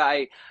or anything,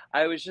 but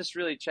I was just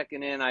really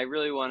checking in. I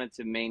really wanted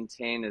to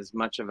maintain as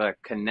much of a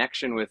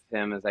connection with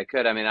him as I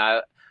could. I mean,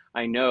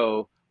 I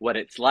know what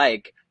it's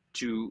like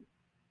to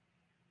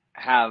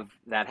have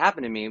that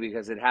happen to me,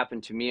 because it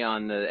happened to me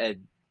on the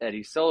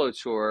Eddie solo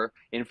tour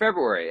in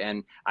February,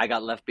 and I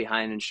got left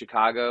behind in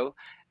Chicago.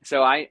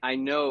 So I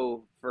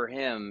know for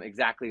him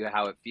exactly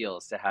how it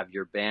feels to have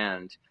your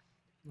band,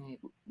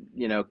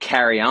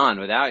 carry on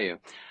without you.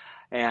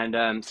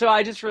 And so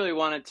I just really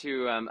wanted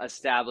to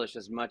establish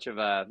as much of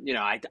a,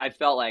 I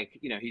felt like,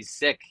 he's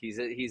sick. He's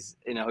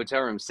in a hotel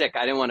room sick.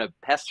 I didn't want to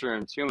pester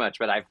him too much,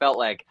 but I felt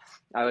like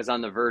I was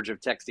on the verge of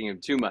texting him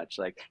too much.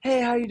 Like,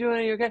 hey, how you doing?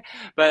 Are you okay?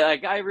 But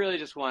like, I really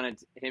just wanted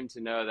him to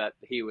know that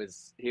he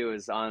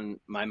was on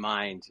my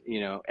mind,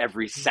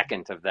 every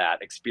second of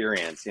that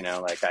experience,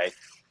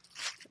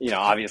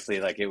 obviously,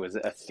 like, it was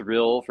a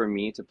thrill for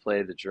me to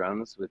play the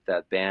drums with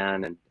that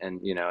band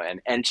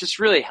and just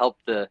really help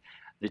the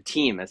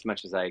team as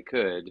much as I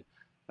could,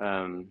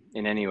 in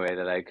any way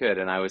that I could.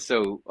 And I was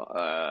so,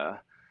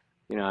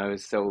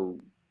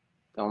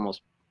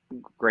 almost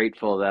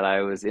grateful that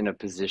I was in a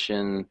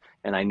position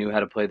and I knew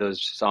how to play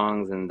those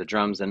songs and the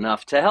drums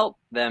enough to help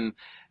them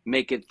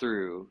make it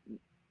through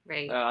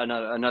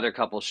another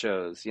couple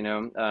shows,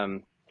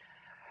 And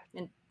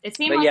it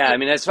seemed but I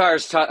mean, as far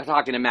as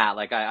talking to Matt,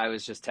 like, I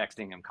was just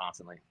texting him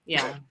constantly.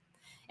 Yeah.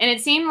 And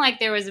it seemed like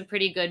there was a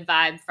pretty good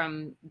vibe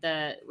from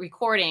the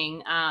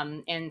recording,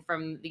 and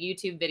from the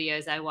YouTube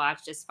videos I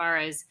watched, as far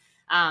as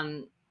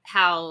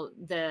how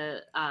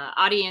the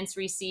audience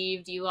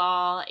received you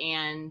all.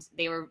 And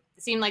it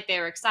seemed like they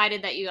were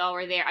excited that you all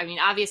were there. I mean,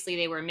 obviously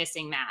they were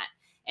missing Matt,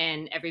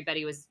 and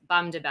everybody was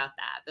bummed about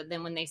that. But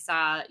then when they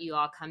saw you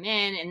all come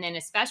in, and then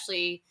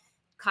especially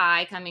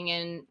Kai coming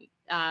in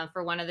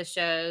for one of the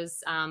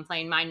shows,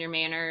 playing Mind Your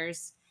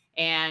Manners.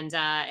 And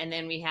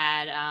then we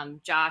had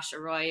Josh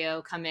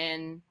Arroyo come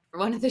in for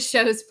one of the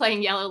shows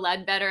playing Yellow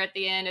Ledbetter at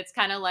the end. It's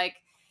kind of like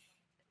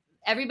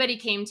everybody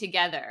came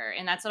together,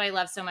 and that's what I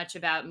love so much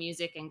about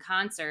music and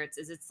concerts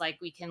is it's like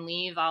we can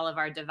leave all of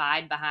our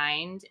divide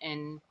behind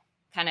and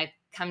kind of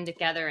come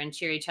together and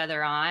cheer each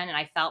other on. And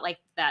I felt like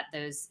that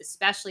those,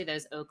 especially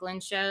those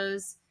Oakland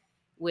shows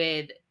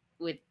with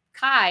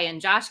Kai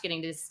and Josh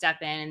getting to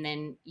step in, and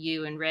then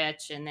you and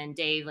Rich, and then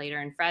Dave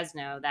later in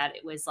Fresno, that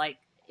it was like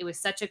it was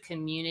such a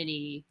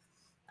community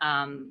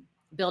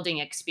building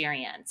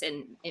experience.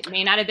 And it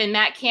may not have been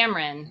Matt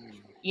Cameron,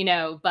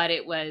 but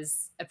it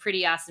was a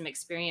pretty awesome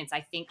experience,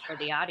 I think, for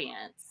the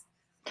audience.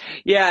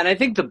 Yeah, and I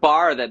think the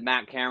bar that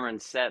Matt Cameron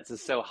sets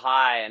is so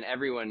high, and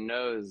everyone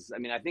knows. I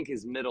mean, I think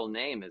his middle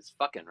name is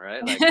fucking,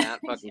 right? Like Matt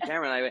fucking Yeah.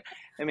 Cameron.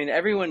 I mean,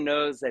 everyone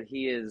knows that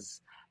he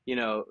is,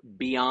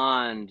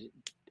 beyond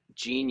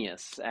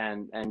genius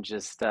and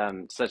just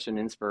such an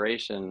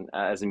inspiration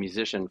as a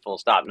musician. Full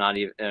stop. Not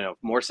even,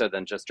 more so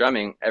than just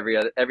drumming.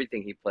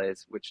 Everything he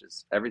plays, which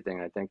is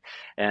everything, I think.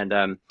 And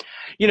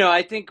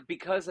I think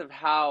because of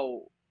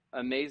how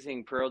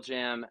amazing Pearl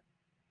Jam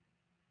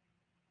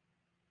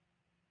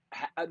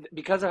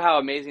because of how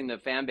amazing the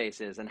fan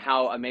base is and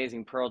how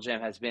amazing Pearl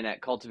Jam has been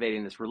at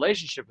cultivating this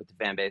relationship with the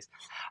fan base,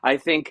 I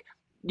think,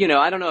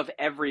 I don't know if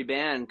every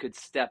band could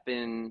step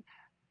in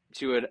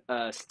to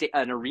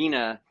an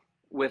arena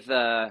with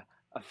a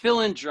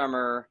fill-in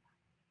drummer,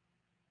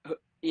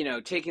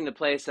 taking the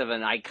place of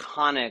an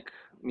iconic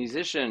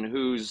musician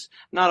who's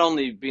not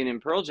only been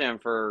in Pearl Jam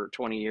for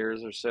 20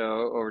 years or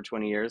so, over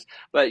 20 years,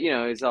 but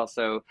he's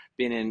also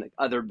been in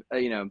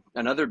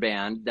another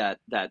band that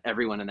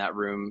everyone in that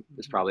room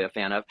is probably a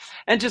fan of,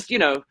 and just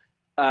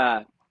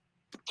Eddie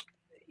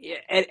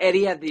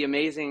had the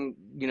amazing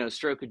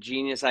stroke of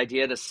genius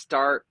idea to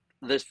start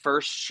this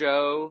first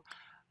show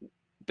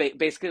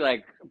basically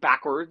like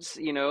backwards,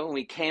 and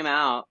we came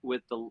out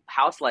with the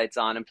house lights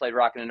on and played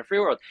Rockin' in a Free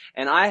World.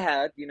 And I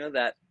had,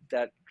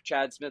 that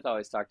Chad Smith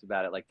always talked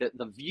about it, like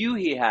the view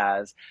he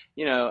has,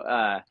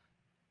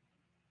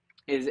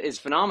 is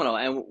phenomenal.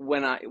 And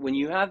when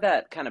you have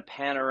that kind of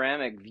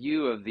panoramic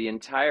view of the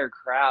entire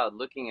crowd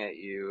looking at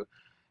you,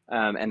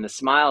 and the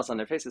smiles on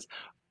their faces,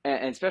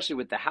 and especially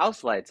with the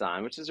house lights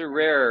on, which is a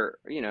rare,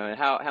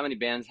 how many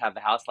bands have the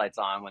house lights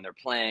on when they're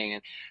playing.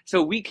 And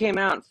so we came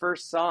out,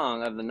 first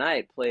song of the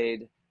night,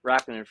 played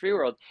Rockin' in Free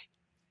World.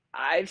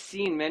 I've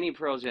seen many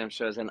Pearl Jam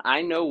shows, and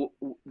I know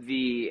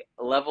the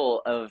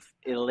level of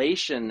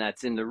elation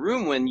that's in the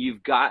room when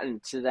you've gotten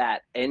to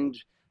that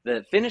end,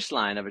 the finish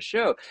line of a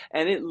show.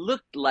 And it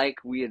looked like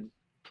we had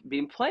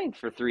been playing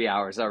for 3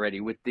 hours already,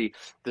 with the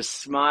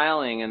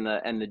smiling and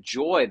the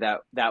joy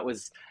that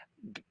was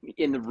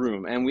in the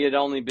room, and we had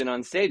only been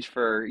on stage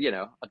for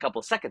a couple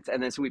of seconds.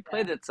 And then so we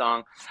played that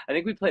song. I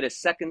think we played a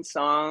second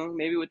song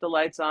maybe with the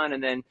lights on,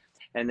 and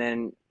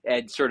then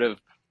Ed sort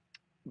of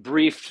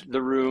briefed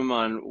the room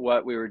on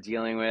what we were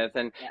dealing with.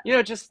 And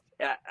just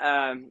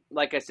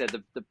like I said,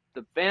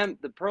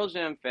 the Pearl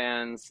Jam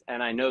fans,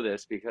 and I know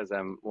this because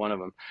I'm one of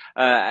them,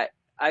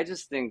 I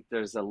just think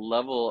there's a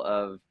level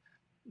of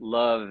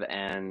love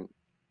and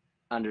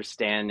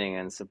understanding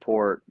and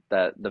support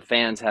that the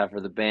fans have for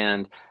the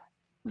band,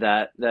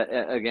 that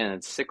again,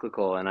 it's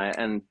cyclical. And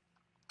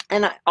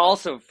I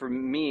also, for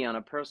me on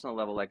a personal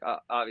level, like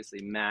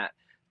obviously Matt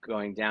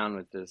going down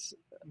with this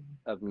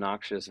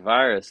obnoxious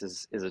virus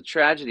is a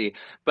tragedy,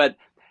 but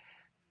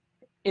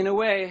in a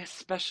way,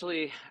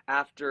 especially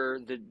after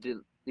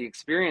the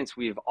experience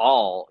we've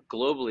all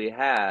globally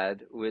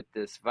had with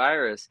this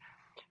virus,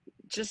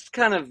 just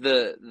kind of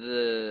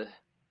the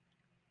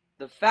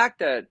fact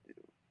that,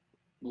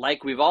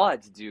 like we've all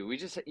had to do,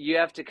 you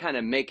have to kind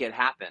of make it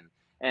happen.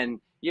 And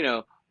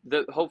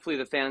hopefully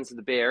the fans of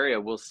the Bay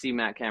Area will see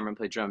Matt Cameron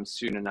play drums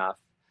soon enough,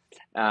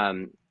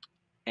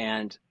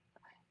 and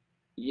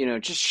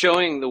just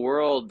showing the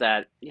world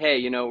that,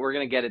 hey, we're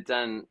gonna get it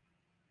done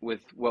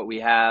with what we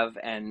have,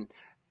 and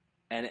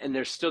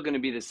there's still going to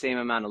be the same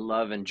amount of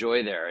love and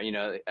joy there.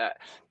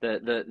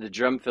 The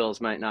drum fills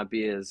might not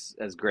be as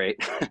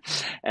great,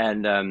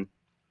 and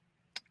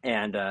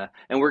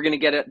we're going to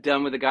get it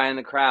done with a guy in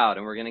the crowd,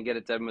 and we're going to get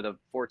it done with a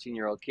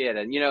 14-year-old kid.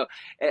 And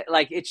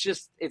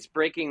it's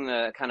breaking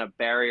the kind of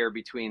barrier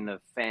between the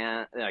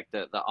fan, like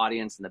the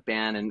audience and the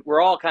band, and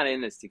we're all kind of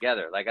in this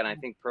together. And I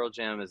think Pearl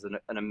Jam is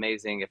an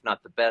amazing, if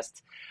not the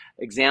best,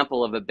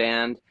 example of a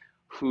band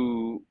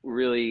who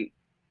really,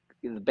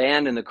 the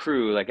band and the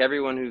crew, like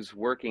everyone who's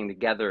working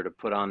together to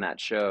put on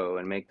that show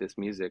and make this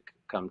music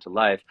come to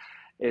life,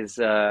 is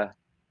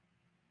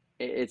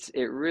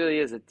it really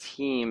is a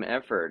team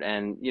effort.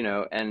 And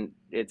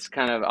it's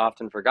kind of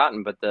often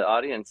forgotten, but the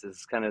audience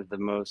is kind of the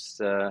most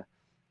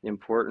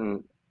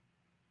important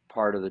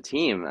part of the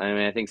team. I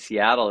mean, I think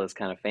Seattle is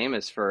kind of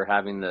famous for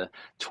having the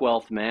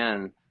 12th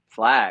man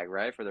flag,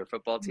 right, for their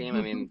football team.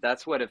 I mean,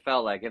 that's what it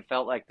felt like. It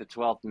felt like the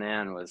 12th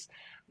man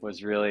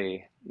was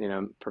really,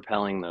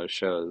 propelling those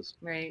shows.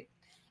 Right.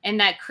 And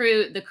the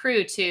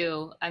crew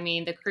too. I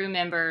mean, the crew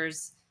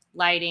members,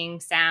 lighting,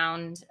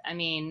 sound. I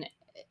mean,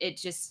 it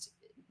just,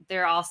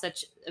 they're all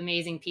such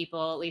amazing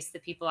people, at least the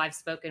people I've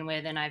spoken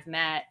with and I've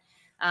met.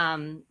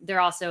 They're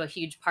also a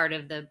huge part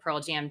of the Pearl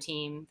Jam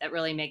team that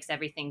really makes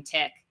everything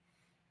tick.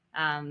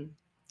 And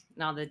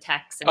all the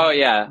techs and Oh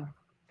everything. yeah.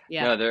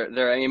 Yeah. No,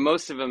 they're I mean,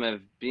 most of them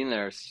have been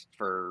there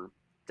for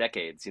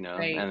decades,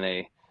 Right. and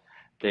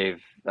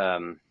they've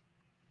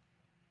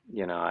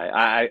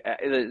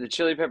the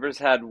Chili Peppers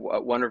had a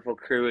wonderful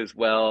crew as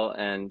well,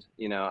 and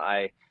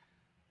I've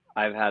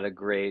had a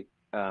great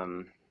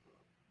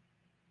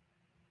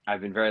I've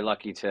been very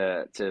lucky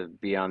to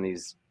be on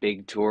these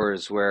big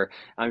tours where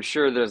I'm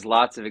sure there's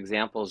lots of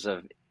examples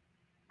of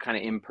kind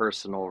of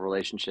impersonal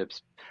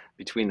relationships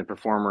between the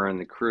performer and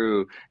the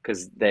crew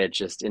because they're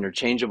just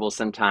interchangeable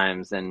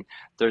sometimes, and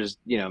there's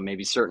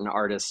maybe certain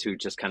artists who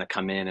just kind of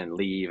come in and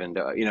leave, and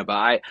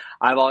but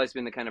I've always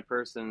been the kind of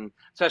person,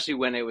 especially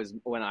when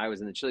I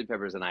was in the Chili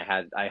Peppers and I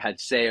had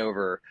say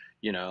over,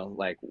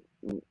 like,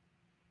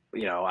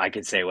 I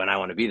could say when I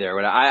want to be there,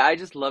 but I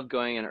just love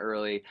going in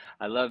early.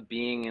 I love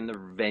being in the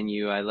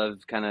venue. I love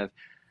kind of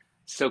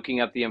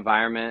soaking up the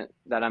environment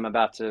that I'm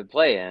about to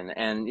play in,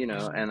 and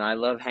and I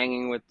love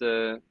hanging with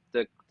the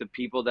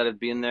people that have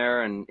been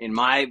there, and in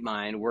my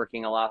mind,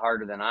 working a lot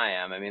harder than I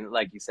am. I mean,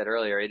 like you said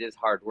earlier, it is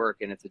hard work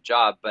and it's a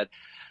job, but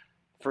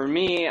for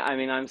me, I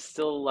mean, I'm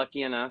still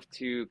lucky enough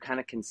to kind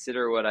of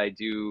consider what I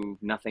do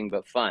nothing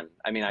but fun.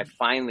 I mean,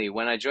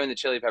 when I joined the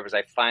Chili Peppers,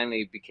 I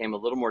finally became a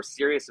little more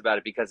serious about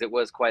it because it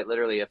was quite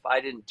literally, if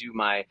I didn't do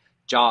my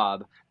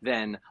job,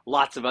 then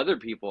lots of other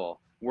people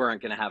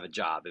weren't going to have a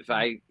job. If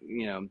I,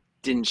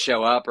 didn't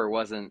show up or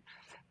wasn't,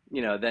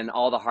 then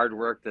all the hard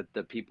work that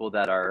the people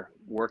that are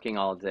working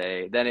all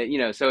day, then it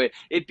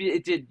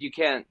did,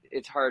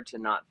 it's hard to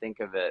not think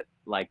of it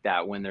like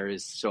that when there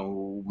is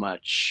so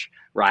much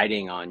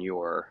riding on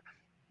your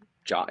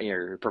job,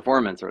 your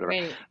performance or whatever.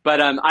 Right. But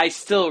I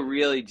still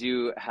really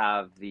do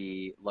have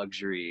the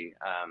luxury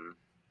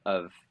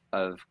of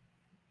of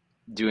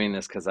doing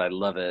this because I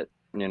love it,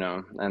 and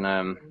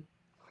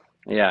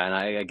yeah, and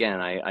I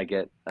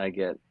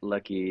get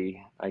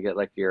lucky. I get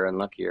luckier and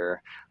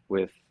luckier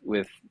with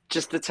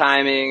just the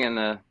timing and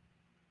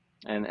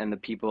the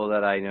people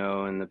that I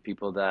know and the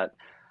people that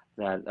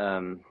that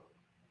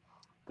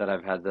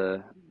I've had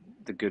the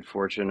good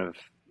fortune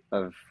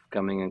of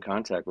coming in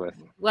contact with.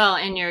 Well,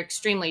 and you're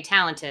extremely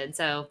talented,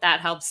 so that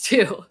helps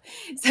too.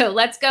 So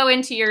let's go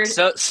into your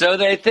So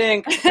they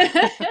think.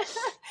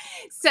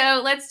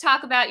 so let's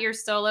talk about your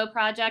solo I'm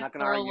project, not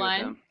going to argue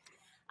with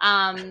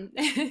Pluralone.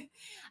 them.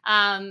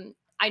 Um,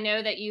 I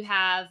know that you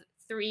have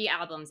 3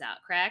 albums out,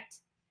 correct?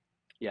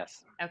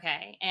 Yes.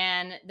 Okay,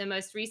 and the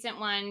most recent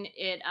one,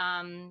 it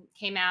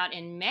came out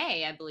in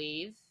May, I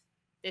believe.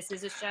 This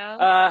is a show,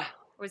 Uh,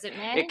 or was it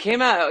May? it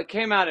came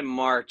out in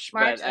March,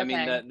 March. but I mean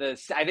Okay.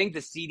 I think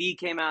the CD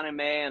came out in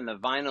May and the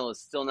vinyl is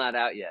still not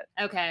out yet.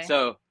 Okay.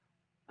 So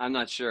I'm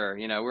not sure.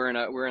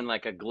 We're in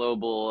like a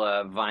global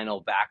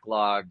vinyl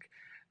backlog.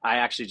 I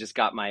actually just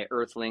got my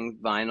Earthling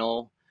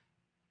vinyl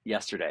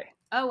yesterday,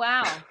 Oh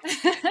wow.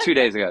 2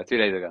 days ago. 2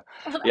 days ago.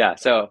 Yeah.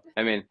 So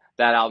I mean,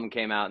 that album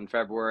came out in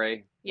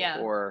February, Yeah.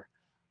 or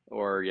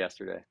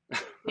yesterday.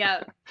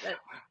 Yeah.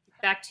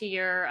 Back to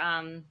your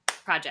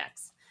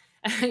projects,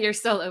 your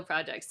solo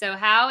projects. So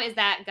how is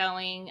that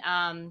going?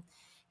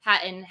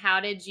 How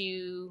did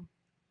you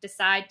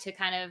decide to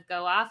kind of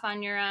go off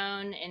on your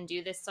own and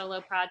do this solo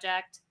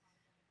project?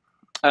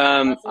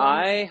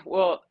 I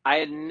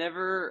had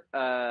never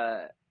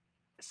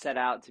set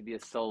out to be a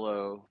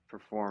solo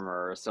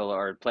performer or solo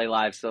or play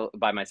live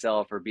by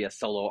myself or be a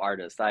solo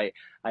artist. I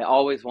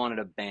always wanted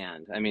a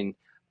band. I mean,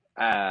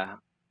 uh,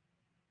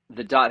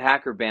 the Dot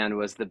Hacker band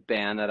was the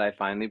band that I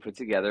finally put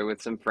together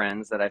with some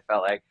friends that I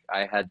felt like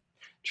I had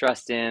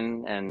trust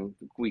in and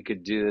we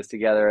could do this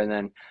together. And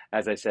then,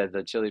 as I said,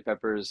 the Chili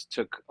Peppers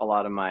took a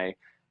lot of my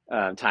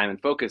time and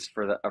focus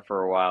for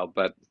a while.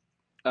 But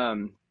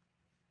um,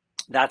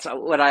 that's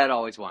what I had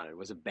always wanted,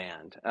 was a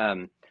band.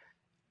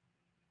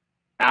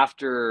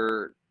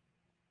 After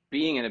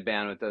being in a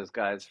band with those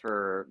guys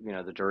for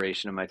the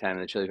duration of my time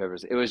in the Chili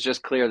Peppers, it was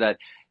just clear that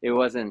it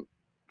wasn't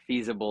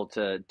feasible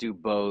to do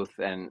both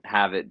and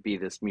have it be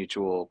this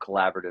mutual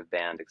collaborative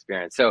band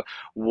experience. So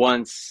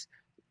once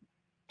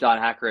Don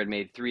Hacker had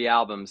made 3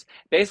 albums,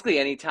 basically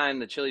anytime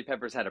the Chili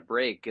Peppers had a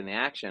break in the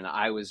action,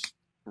 I was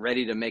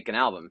ready to make an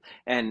album.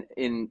 And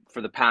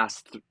for the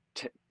past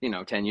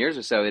 10 years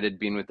or so, it had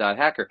been with Dot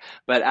Hacker.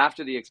 But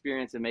after the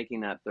experience of making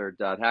that third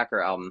Dot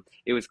Hacker album,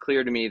 it was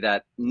clear to me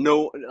that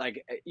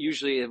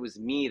usually it was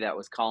me that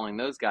was calling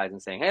those guys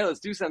and saying, hey, let's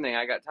do something.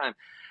 I got time.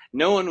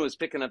 No one was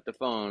picking up the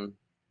phone.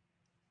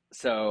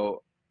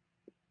 So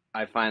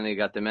I finally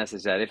got the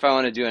message that if I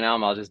want to do an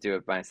album, I'll just do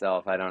it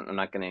myself. I'm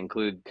not going to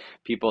include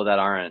people that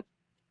aren't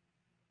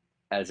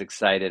as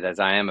excited as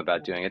I am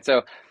about doing it.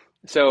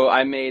 So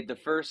I made the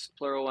first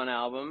Pluralone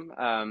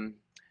album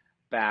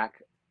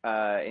back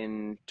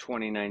in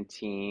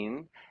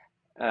 2019.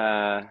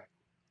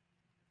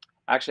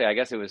 Actually, I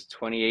guess it was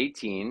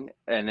 2018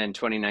 and then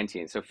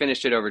 2019. So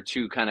finished it over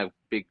 2 kind of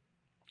big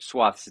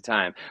swaths of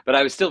time. But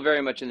I was still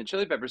very much in the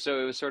Chili Peppers,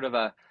 so it was sort of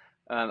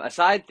a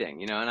side thing,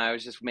 you know, and I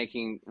was just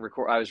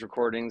I was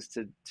recordings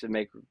to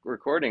make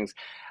recordings.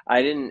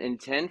 I didn't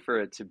intend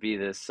for it to be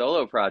this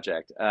solo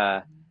project.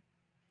 And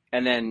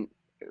then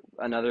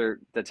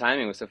the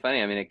timing was so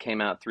funny. I mean, it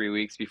came out 3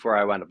 weeks before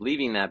I wound up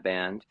leaving that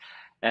band.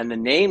 And the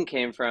name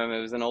came from, it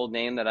was an old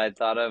name that I'd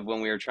thought of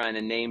when we were trying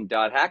to name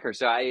Dot Hacker.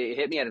 So it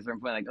hit me at a certain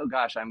point, like, oh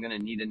gosh, I'm going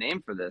to need a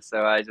name for this.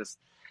 So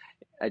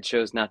I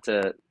chose not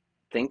to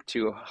think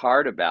too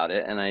hard about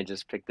it. And I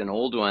just picked an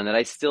old one that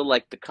I still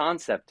like the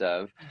concept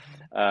of.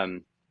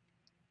 Um,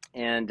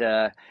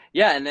 yeah,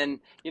 and then,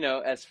 you know,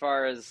 as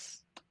far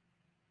as,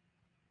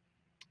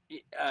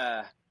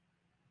 uh,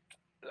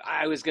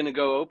 I was going to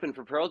go open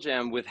for Pearl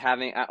Jam with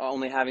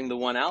only having the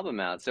one album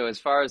out. So as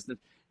far as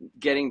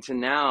getting to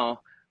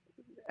now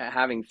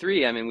having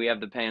three, I mean, we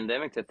have the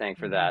pandemic to thank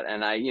for that.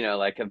 And you know,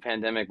 like a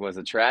pandemic was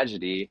a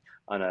tragedy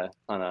on a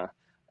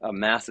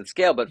massive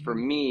scale. But for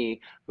me,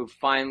 who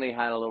finally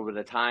had a little bit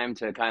of time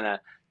to kind of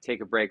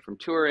take a break from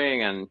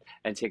touring and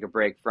take a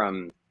break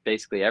from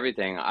basically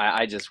everything,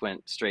 I just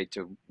went straight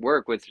to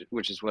work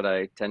which is what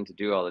I tend to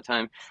do all the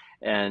time,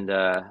 and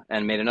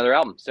made another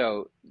album.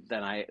 So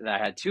then I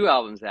had two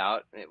albums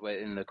out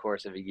in the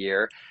course of a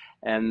year,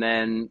 and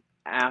then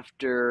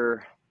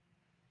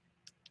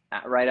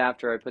right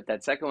after I put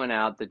that second one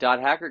out, the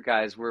Dot Hacker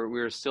guys we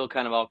were still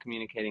kind of all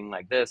communicating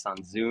like this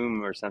on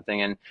Zoom or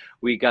something, and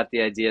we got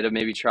the idea to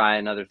maybe try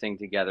another thing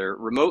together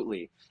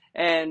remotely,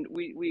 and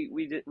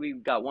we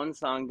got one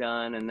song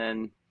done, and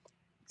then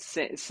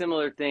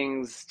similar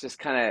things just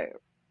kind of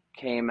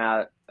came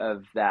out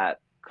of that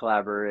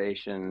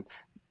collaboration,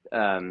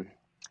 that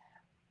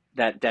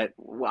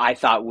I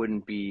thought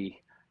wouldn't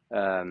be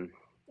a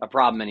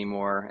problem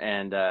anymore,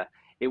 and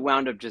it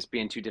wound up just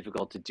being too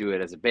difficult to do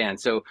it as a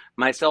band. So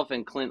myself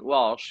and Clint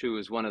Walsh, who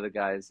was one of the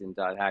guys in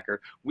Dot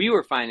Hacker, we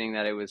were finding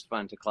that it was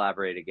fun to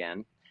collaborate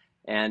again,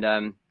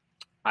 and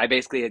I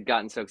basically had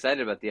gotten so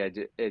excited about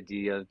the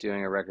idea of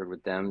doing a record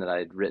with them that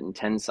I'd written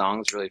 10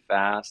 songs really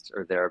fast,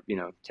 or there, you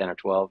know, 10 or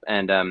 12.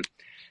 And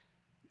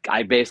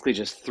I basically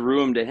just threw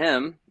them to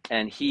him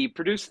and he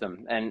produced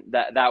them. And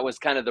that was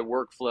kind of the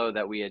workflow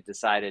that we had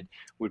decided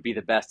would be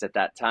the best at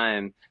that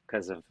time,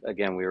 because of,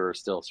 again, we were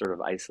still sort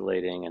of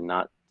isolating and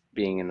not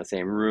being in the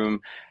same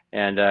room.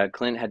 And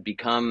Clint had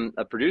become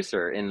a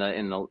producer in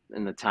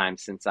the time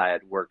since I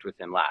had worked with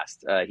him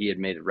last. He had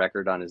made a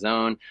record on his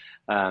own,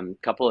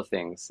 couple of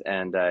things,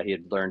 and he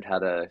had learned how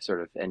to sort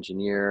of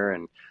engineer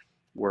and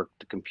work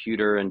the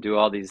computer and do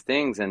all these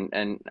things.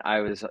 And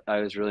I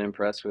was really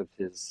impressed with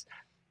his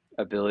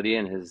ability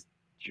and his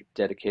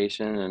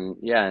dedication. And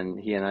yeah, and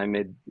he and I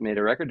made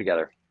a record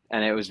together.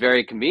 And it was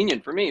very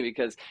convenient for me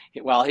because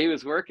while he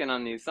was working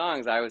on these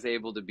songs, I was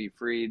able to be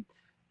freed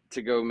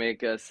to go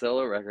make a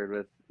solo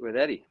record with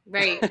Eddie.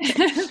 Right.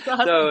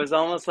 Awesome. So it was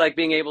almost like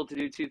being able to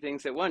do two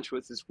things at once,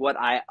 which is what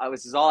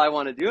which is all I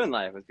want to do in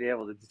life, was be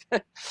able to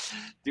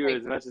do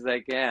as much as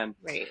I can.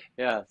 Right.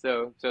 Yeah.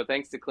 So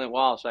thanks to Clint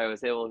Walsh, I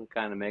was able to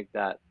kind of make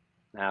that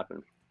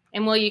happen.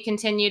 And will you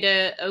continue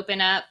to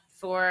open up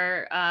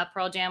for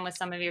Pearl Jam with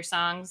some of your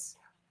songs?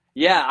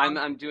 Yeah,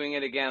 I'm doing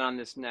it again on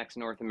this next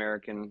North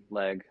American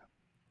leg.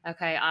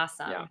 Okay.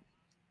 Awesome. Yeah.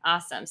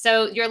 Awesome.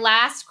 So your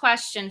last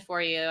question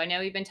for you, I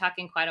know we've been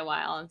talking quite a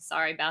while. I'm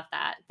sorry about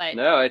that, but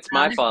no, it's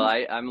my fault.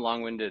 I'm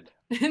long-winded.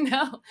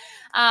 No.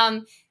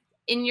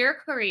 In your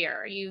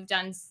career, you've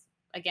done,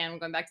 again, we're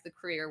going back to the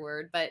career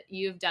word, but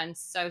you've done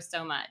so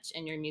much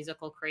in your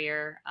musical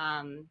career.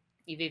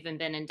 You've even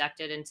been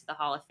inducted into the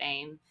Hall of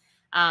Fame.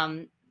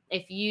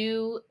 If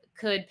you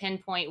could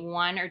pinpoint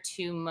one or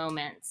two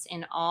moments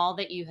in all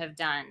that you have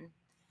done,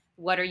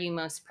 what are you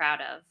most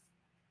proud of?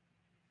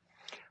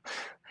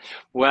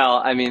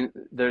 Well, I mean,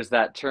 there's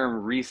that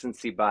term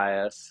recency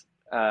bias,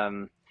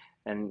 and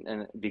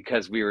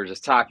because we were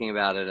just talking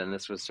about it, and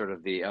this was sort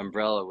of the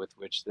umbrella with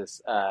which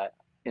this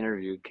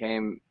interview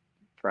came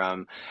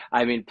from.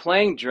 I mean,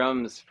 playing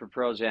drums for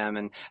Pearl Jam,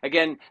 and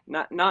again,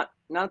 not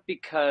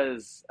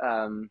because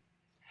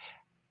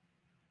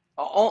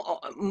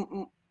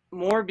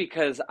more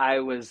because I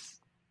was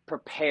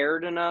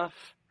prepared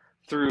enough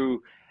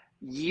through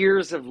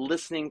years of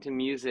listening to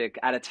music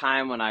at a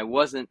time when I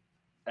wasn't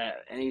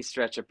any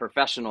stretch a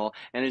professional,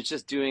 and it's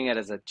just doing it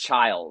as a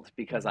child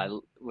because I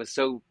was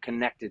so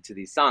connected to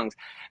these songs.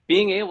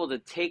 Being able to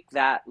take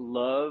that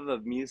love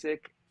of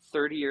music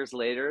 30 years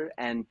later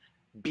and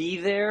be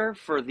there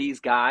for these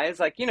guys,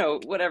 like, you know,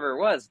 whatever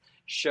it was,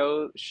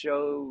 show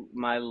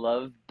my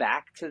love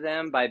back to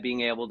them by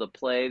being able to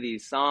play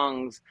these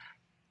songs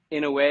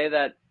in a way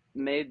that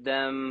made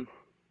them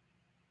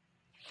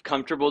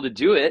comfortable to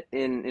do it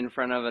in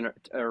front of an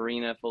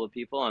arena full of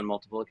people on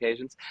multiple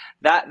occasions.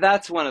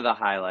 That's one of the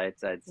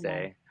highlights, I'd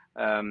say.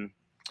 And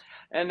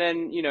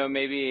then, you know,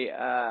 maybe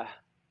and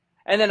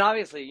then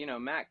obviously, you know,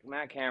 Mac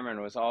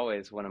Cameron was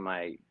always one of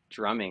my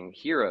drumming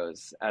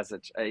heroes as a,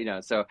 you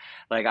know, so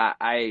like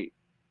I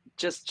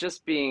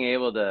just being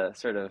able to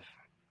sort of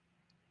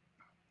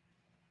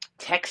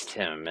text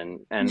him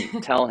and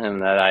tell him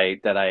that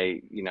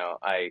I you know,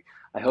 I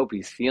hope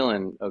he's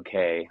feeling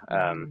okay.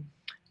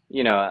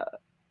 You know,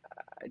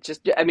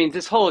 just, I mean,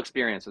 this whole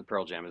experience with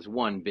Pearl Jam is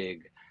one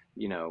big,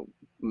 you know,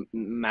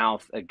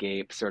 mouth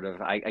agape sort of.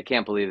 I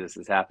can't believe this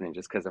is happening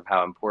just because of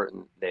how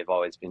important they've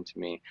always been to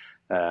me,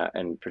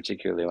 and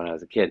particularly when I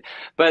was a kid.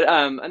 But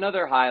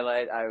another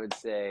highlight I would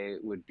say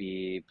would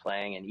be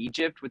playing in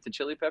Egypt with the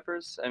Chili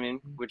Peppers. I mean,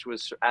 which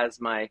was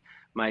as my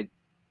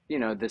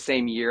the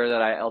same year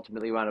that I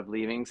ultimately wound up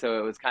leaving. So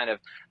it was kind of,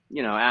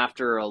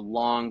 after a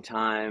long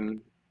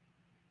time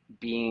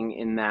being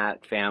in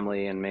that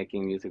family and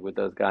making music with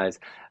those guys,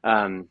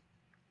 um,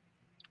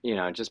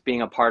 just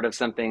being a part of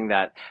something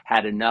that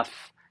had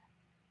enough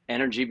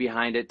energy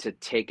behind it to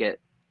take it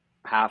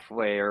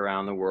halfway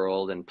around the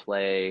world and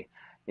play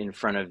in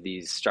front of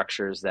these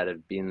structures that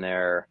have been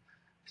there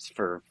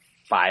for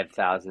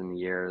 5,000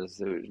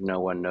 years. No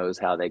one knows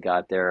how they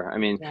got there. I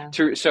mean, Yeah.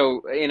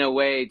 so in a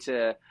way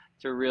to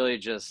really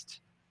just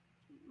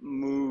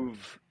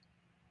move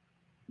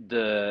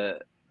the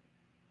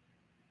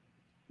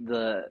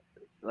the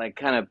like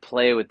kind of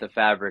play with the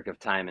fabric of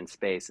time and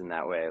space in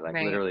that way, like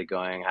Right. literally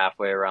going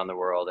halfway around the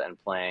world and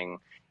playing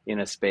in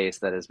a space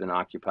that has been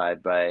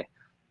occupied by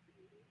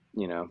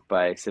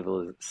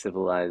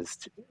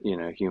civilized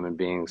human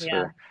beings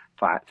Yeah.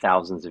 for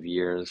thousands of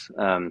years.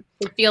 To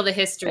feel the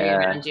history uh,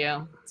 around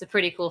you. It's a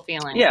pretty cool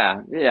feeling.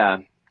 yeah, yeah,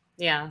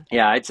 Yeah.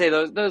 yeah. I'd say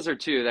those are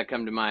two that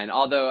come to mind.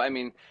 Although, I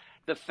mean,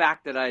 the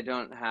fact that I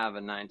don't have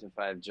a 9 to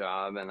 5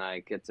 job and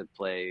I get to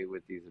play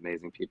with these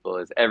amazing people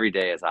is every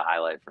day is a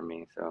highlight for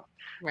me. So,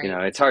 Right.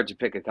 it's hard to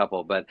pick a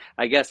couple, but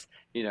I guess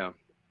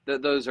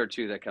those are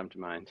two that come to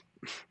mind.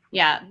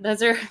 Yeah.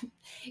 Those are,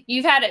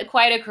 you've had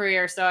quite a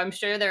career. So I'm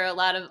sure there are a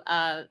lot of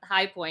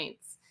high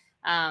points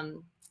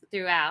um,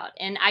 throughout.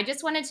 And I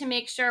just wanted to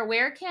make sure,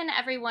 where can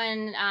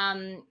everyone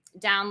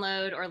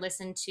download or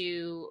listen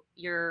to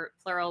your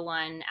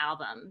Pluralone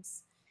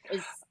albums?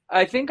 Is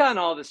I think on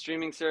all the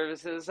streaming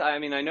services. I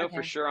mean, I know for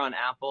okay. sure on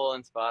Apple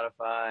and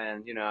Spotify,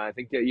 and I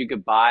think that you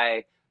could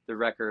buy the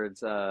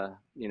records,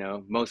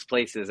 most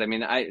places. I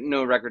mean, I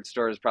know record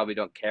stores probably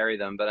don't carry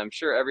them, but I'm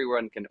sure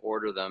everyone can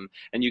order them,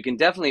 and you can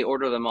definitely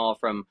order them all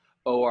from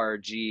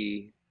ORG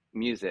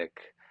Music,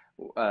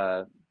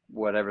 uh,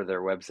 whatever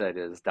their website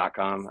is,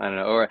 .com. I don't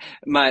know, or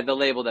the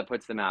label that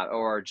puts them out,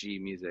 ORG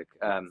Music,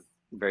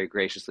 very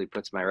graciously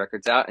puts my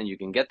records out, and you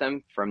can get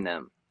them from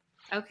them.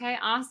 Okay,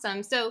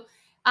 awesome. So,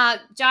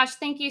 Josh,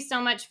 thank you so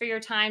much for your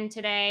time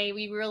today.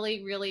 We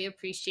really, really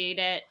appreciate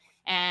it.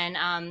 And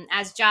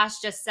as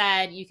Josh just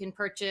said, you can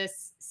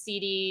purchase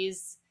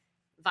CDs,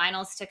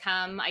 vinyls to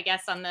come, I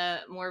guess, on the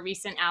more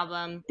recent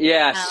album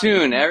Yeah,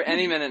 soon, um,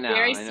 any minute now.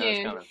 very I know it's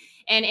soon. coming.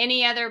 And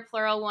any other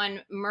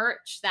Pluralone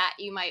merch that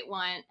you might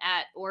want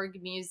at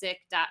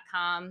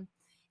orgmusic.com.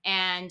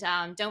 And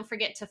don't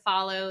forget to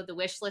follow the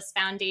Wishlist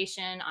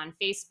Foundation on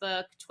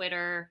Facebook,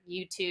 Twitter,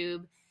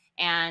 YouTube,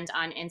 and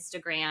on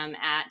Instagram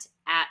at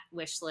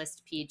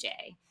wishlistpj.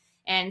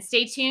 And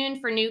stay tuned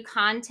for new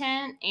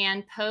content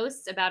and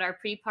posts about our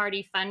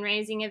pre-party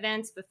fundraising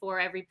events before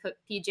every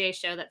PJ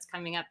show that's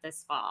coming up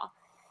this fall.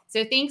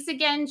 So thanks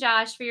again,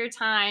 Josh, for your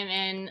time,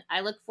 and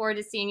I look forward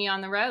to seeing you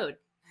on the road.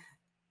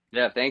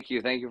 Yeah, thank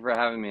you. Thank you for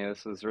having me.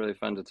 This was really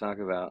fun to talk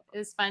about. It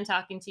was fun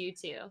talking to you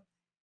too.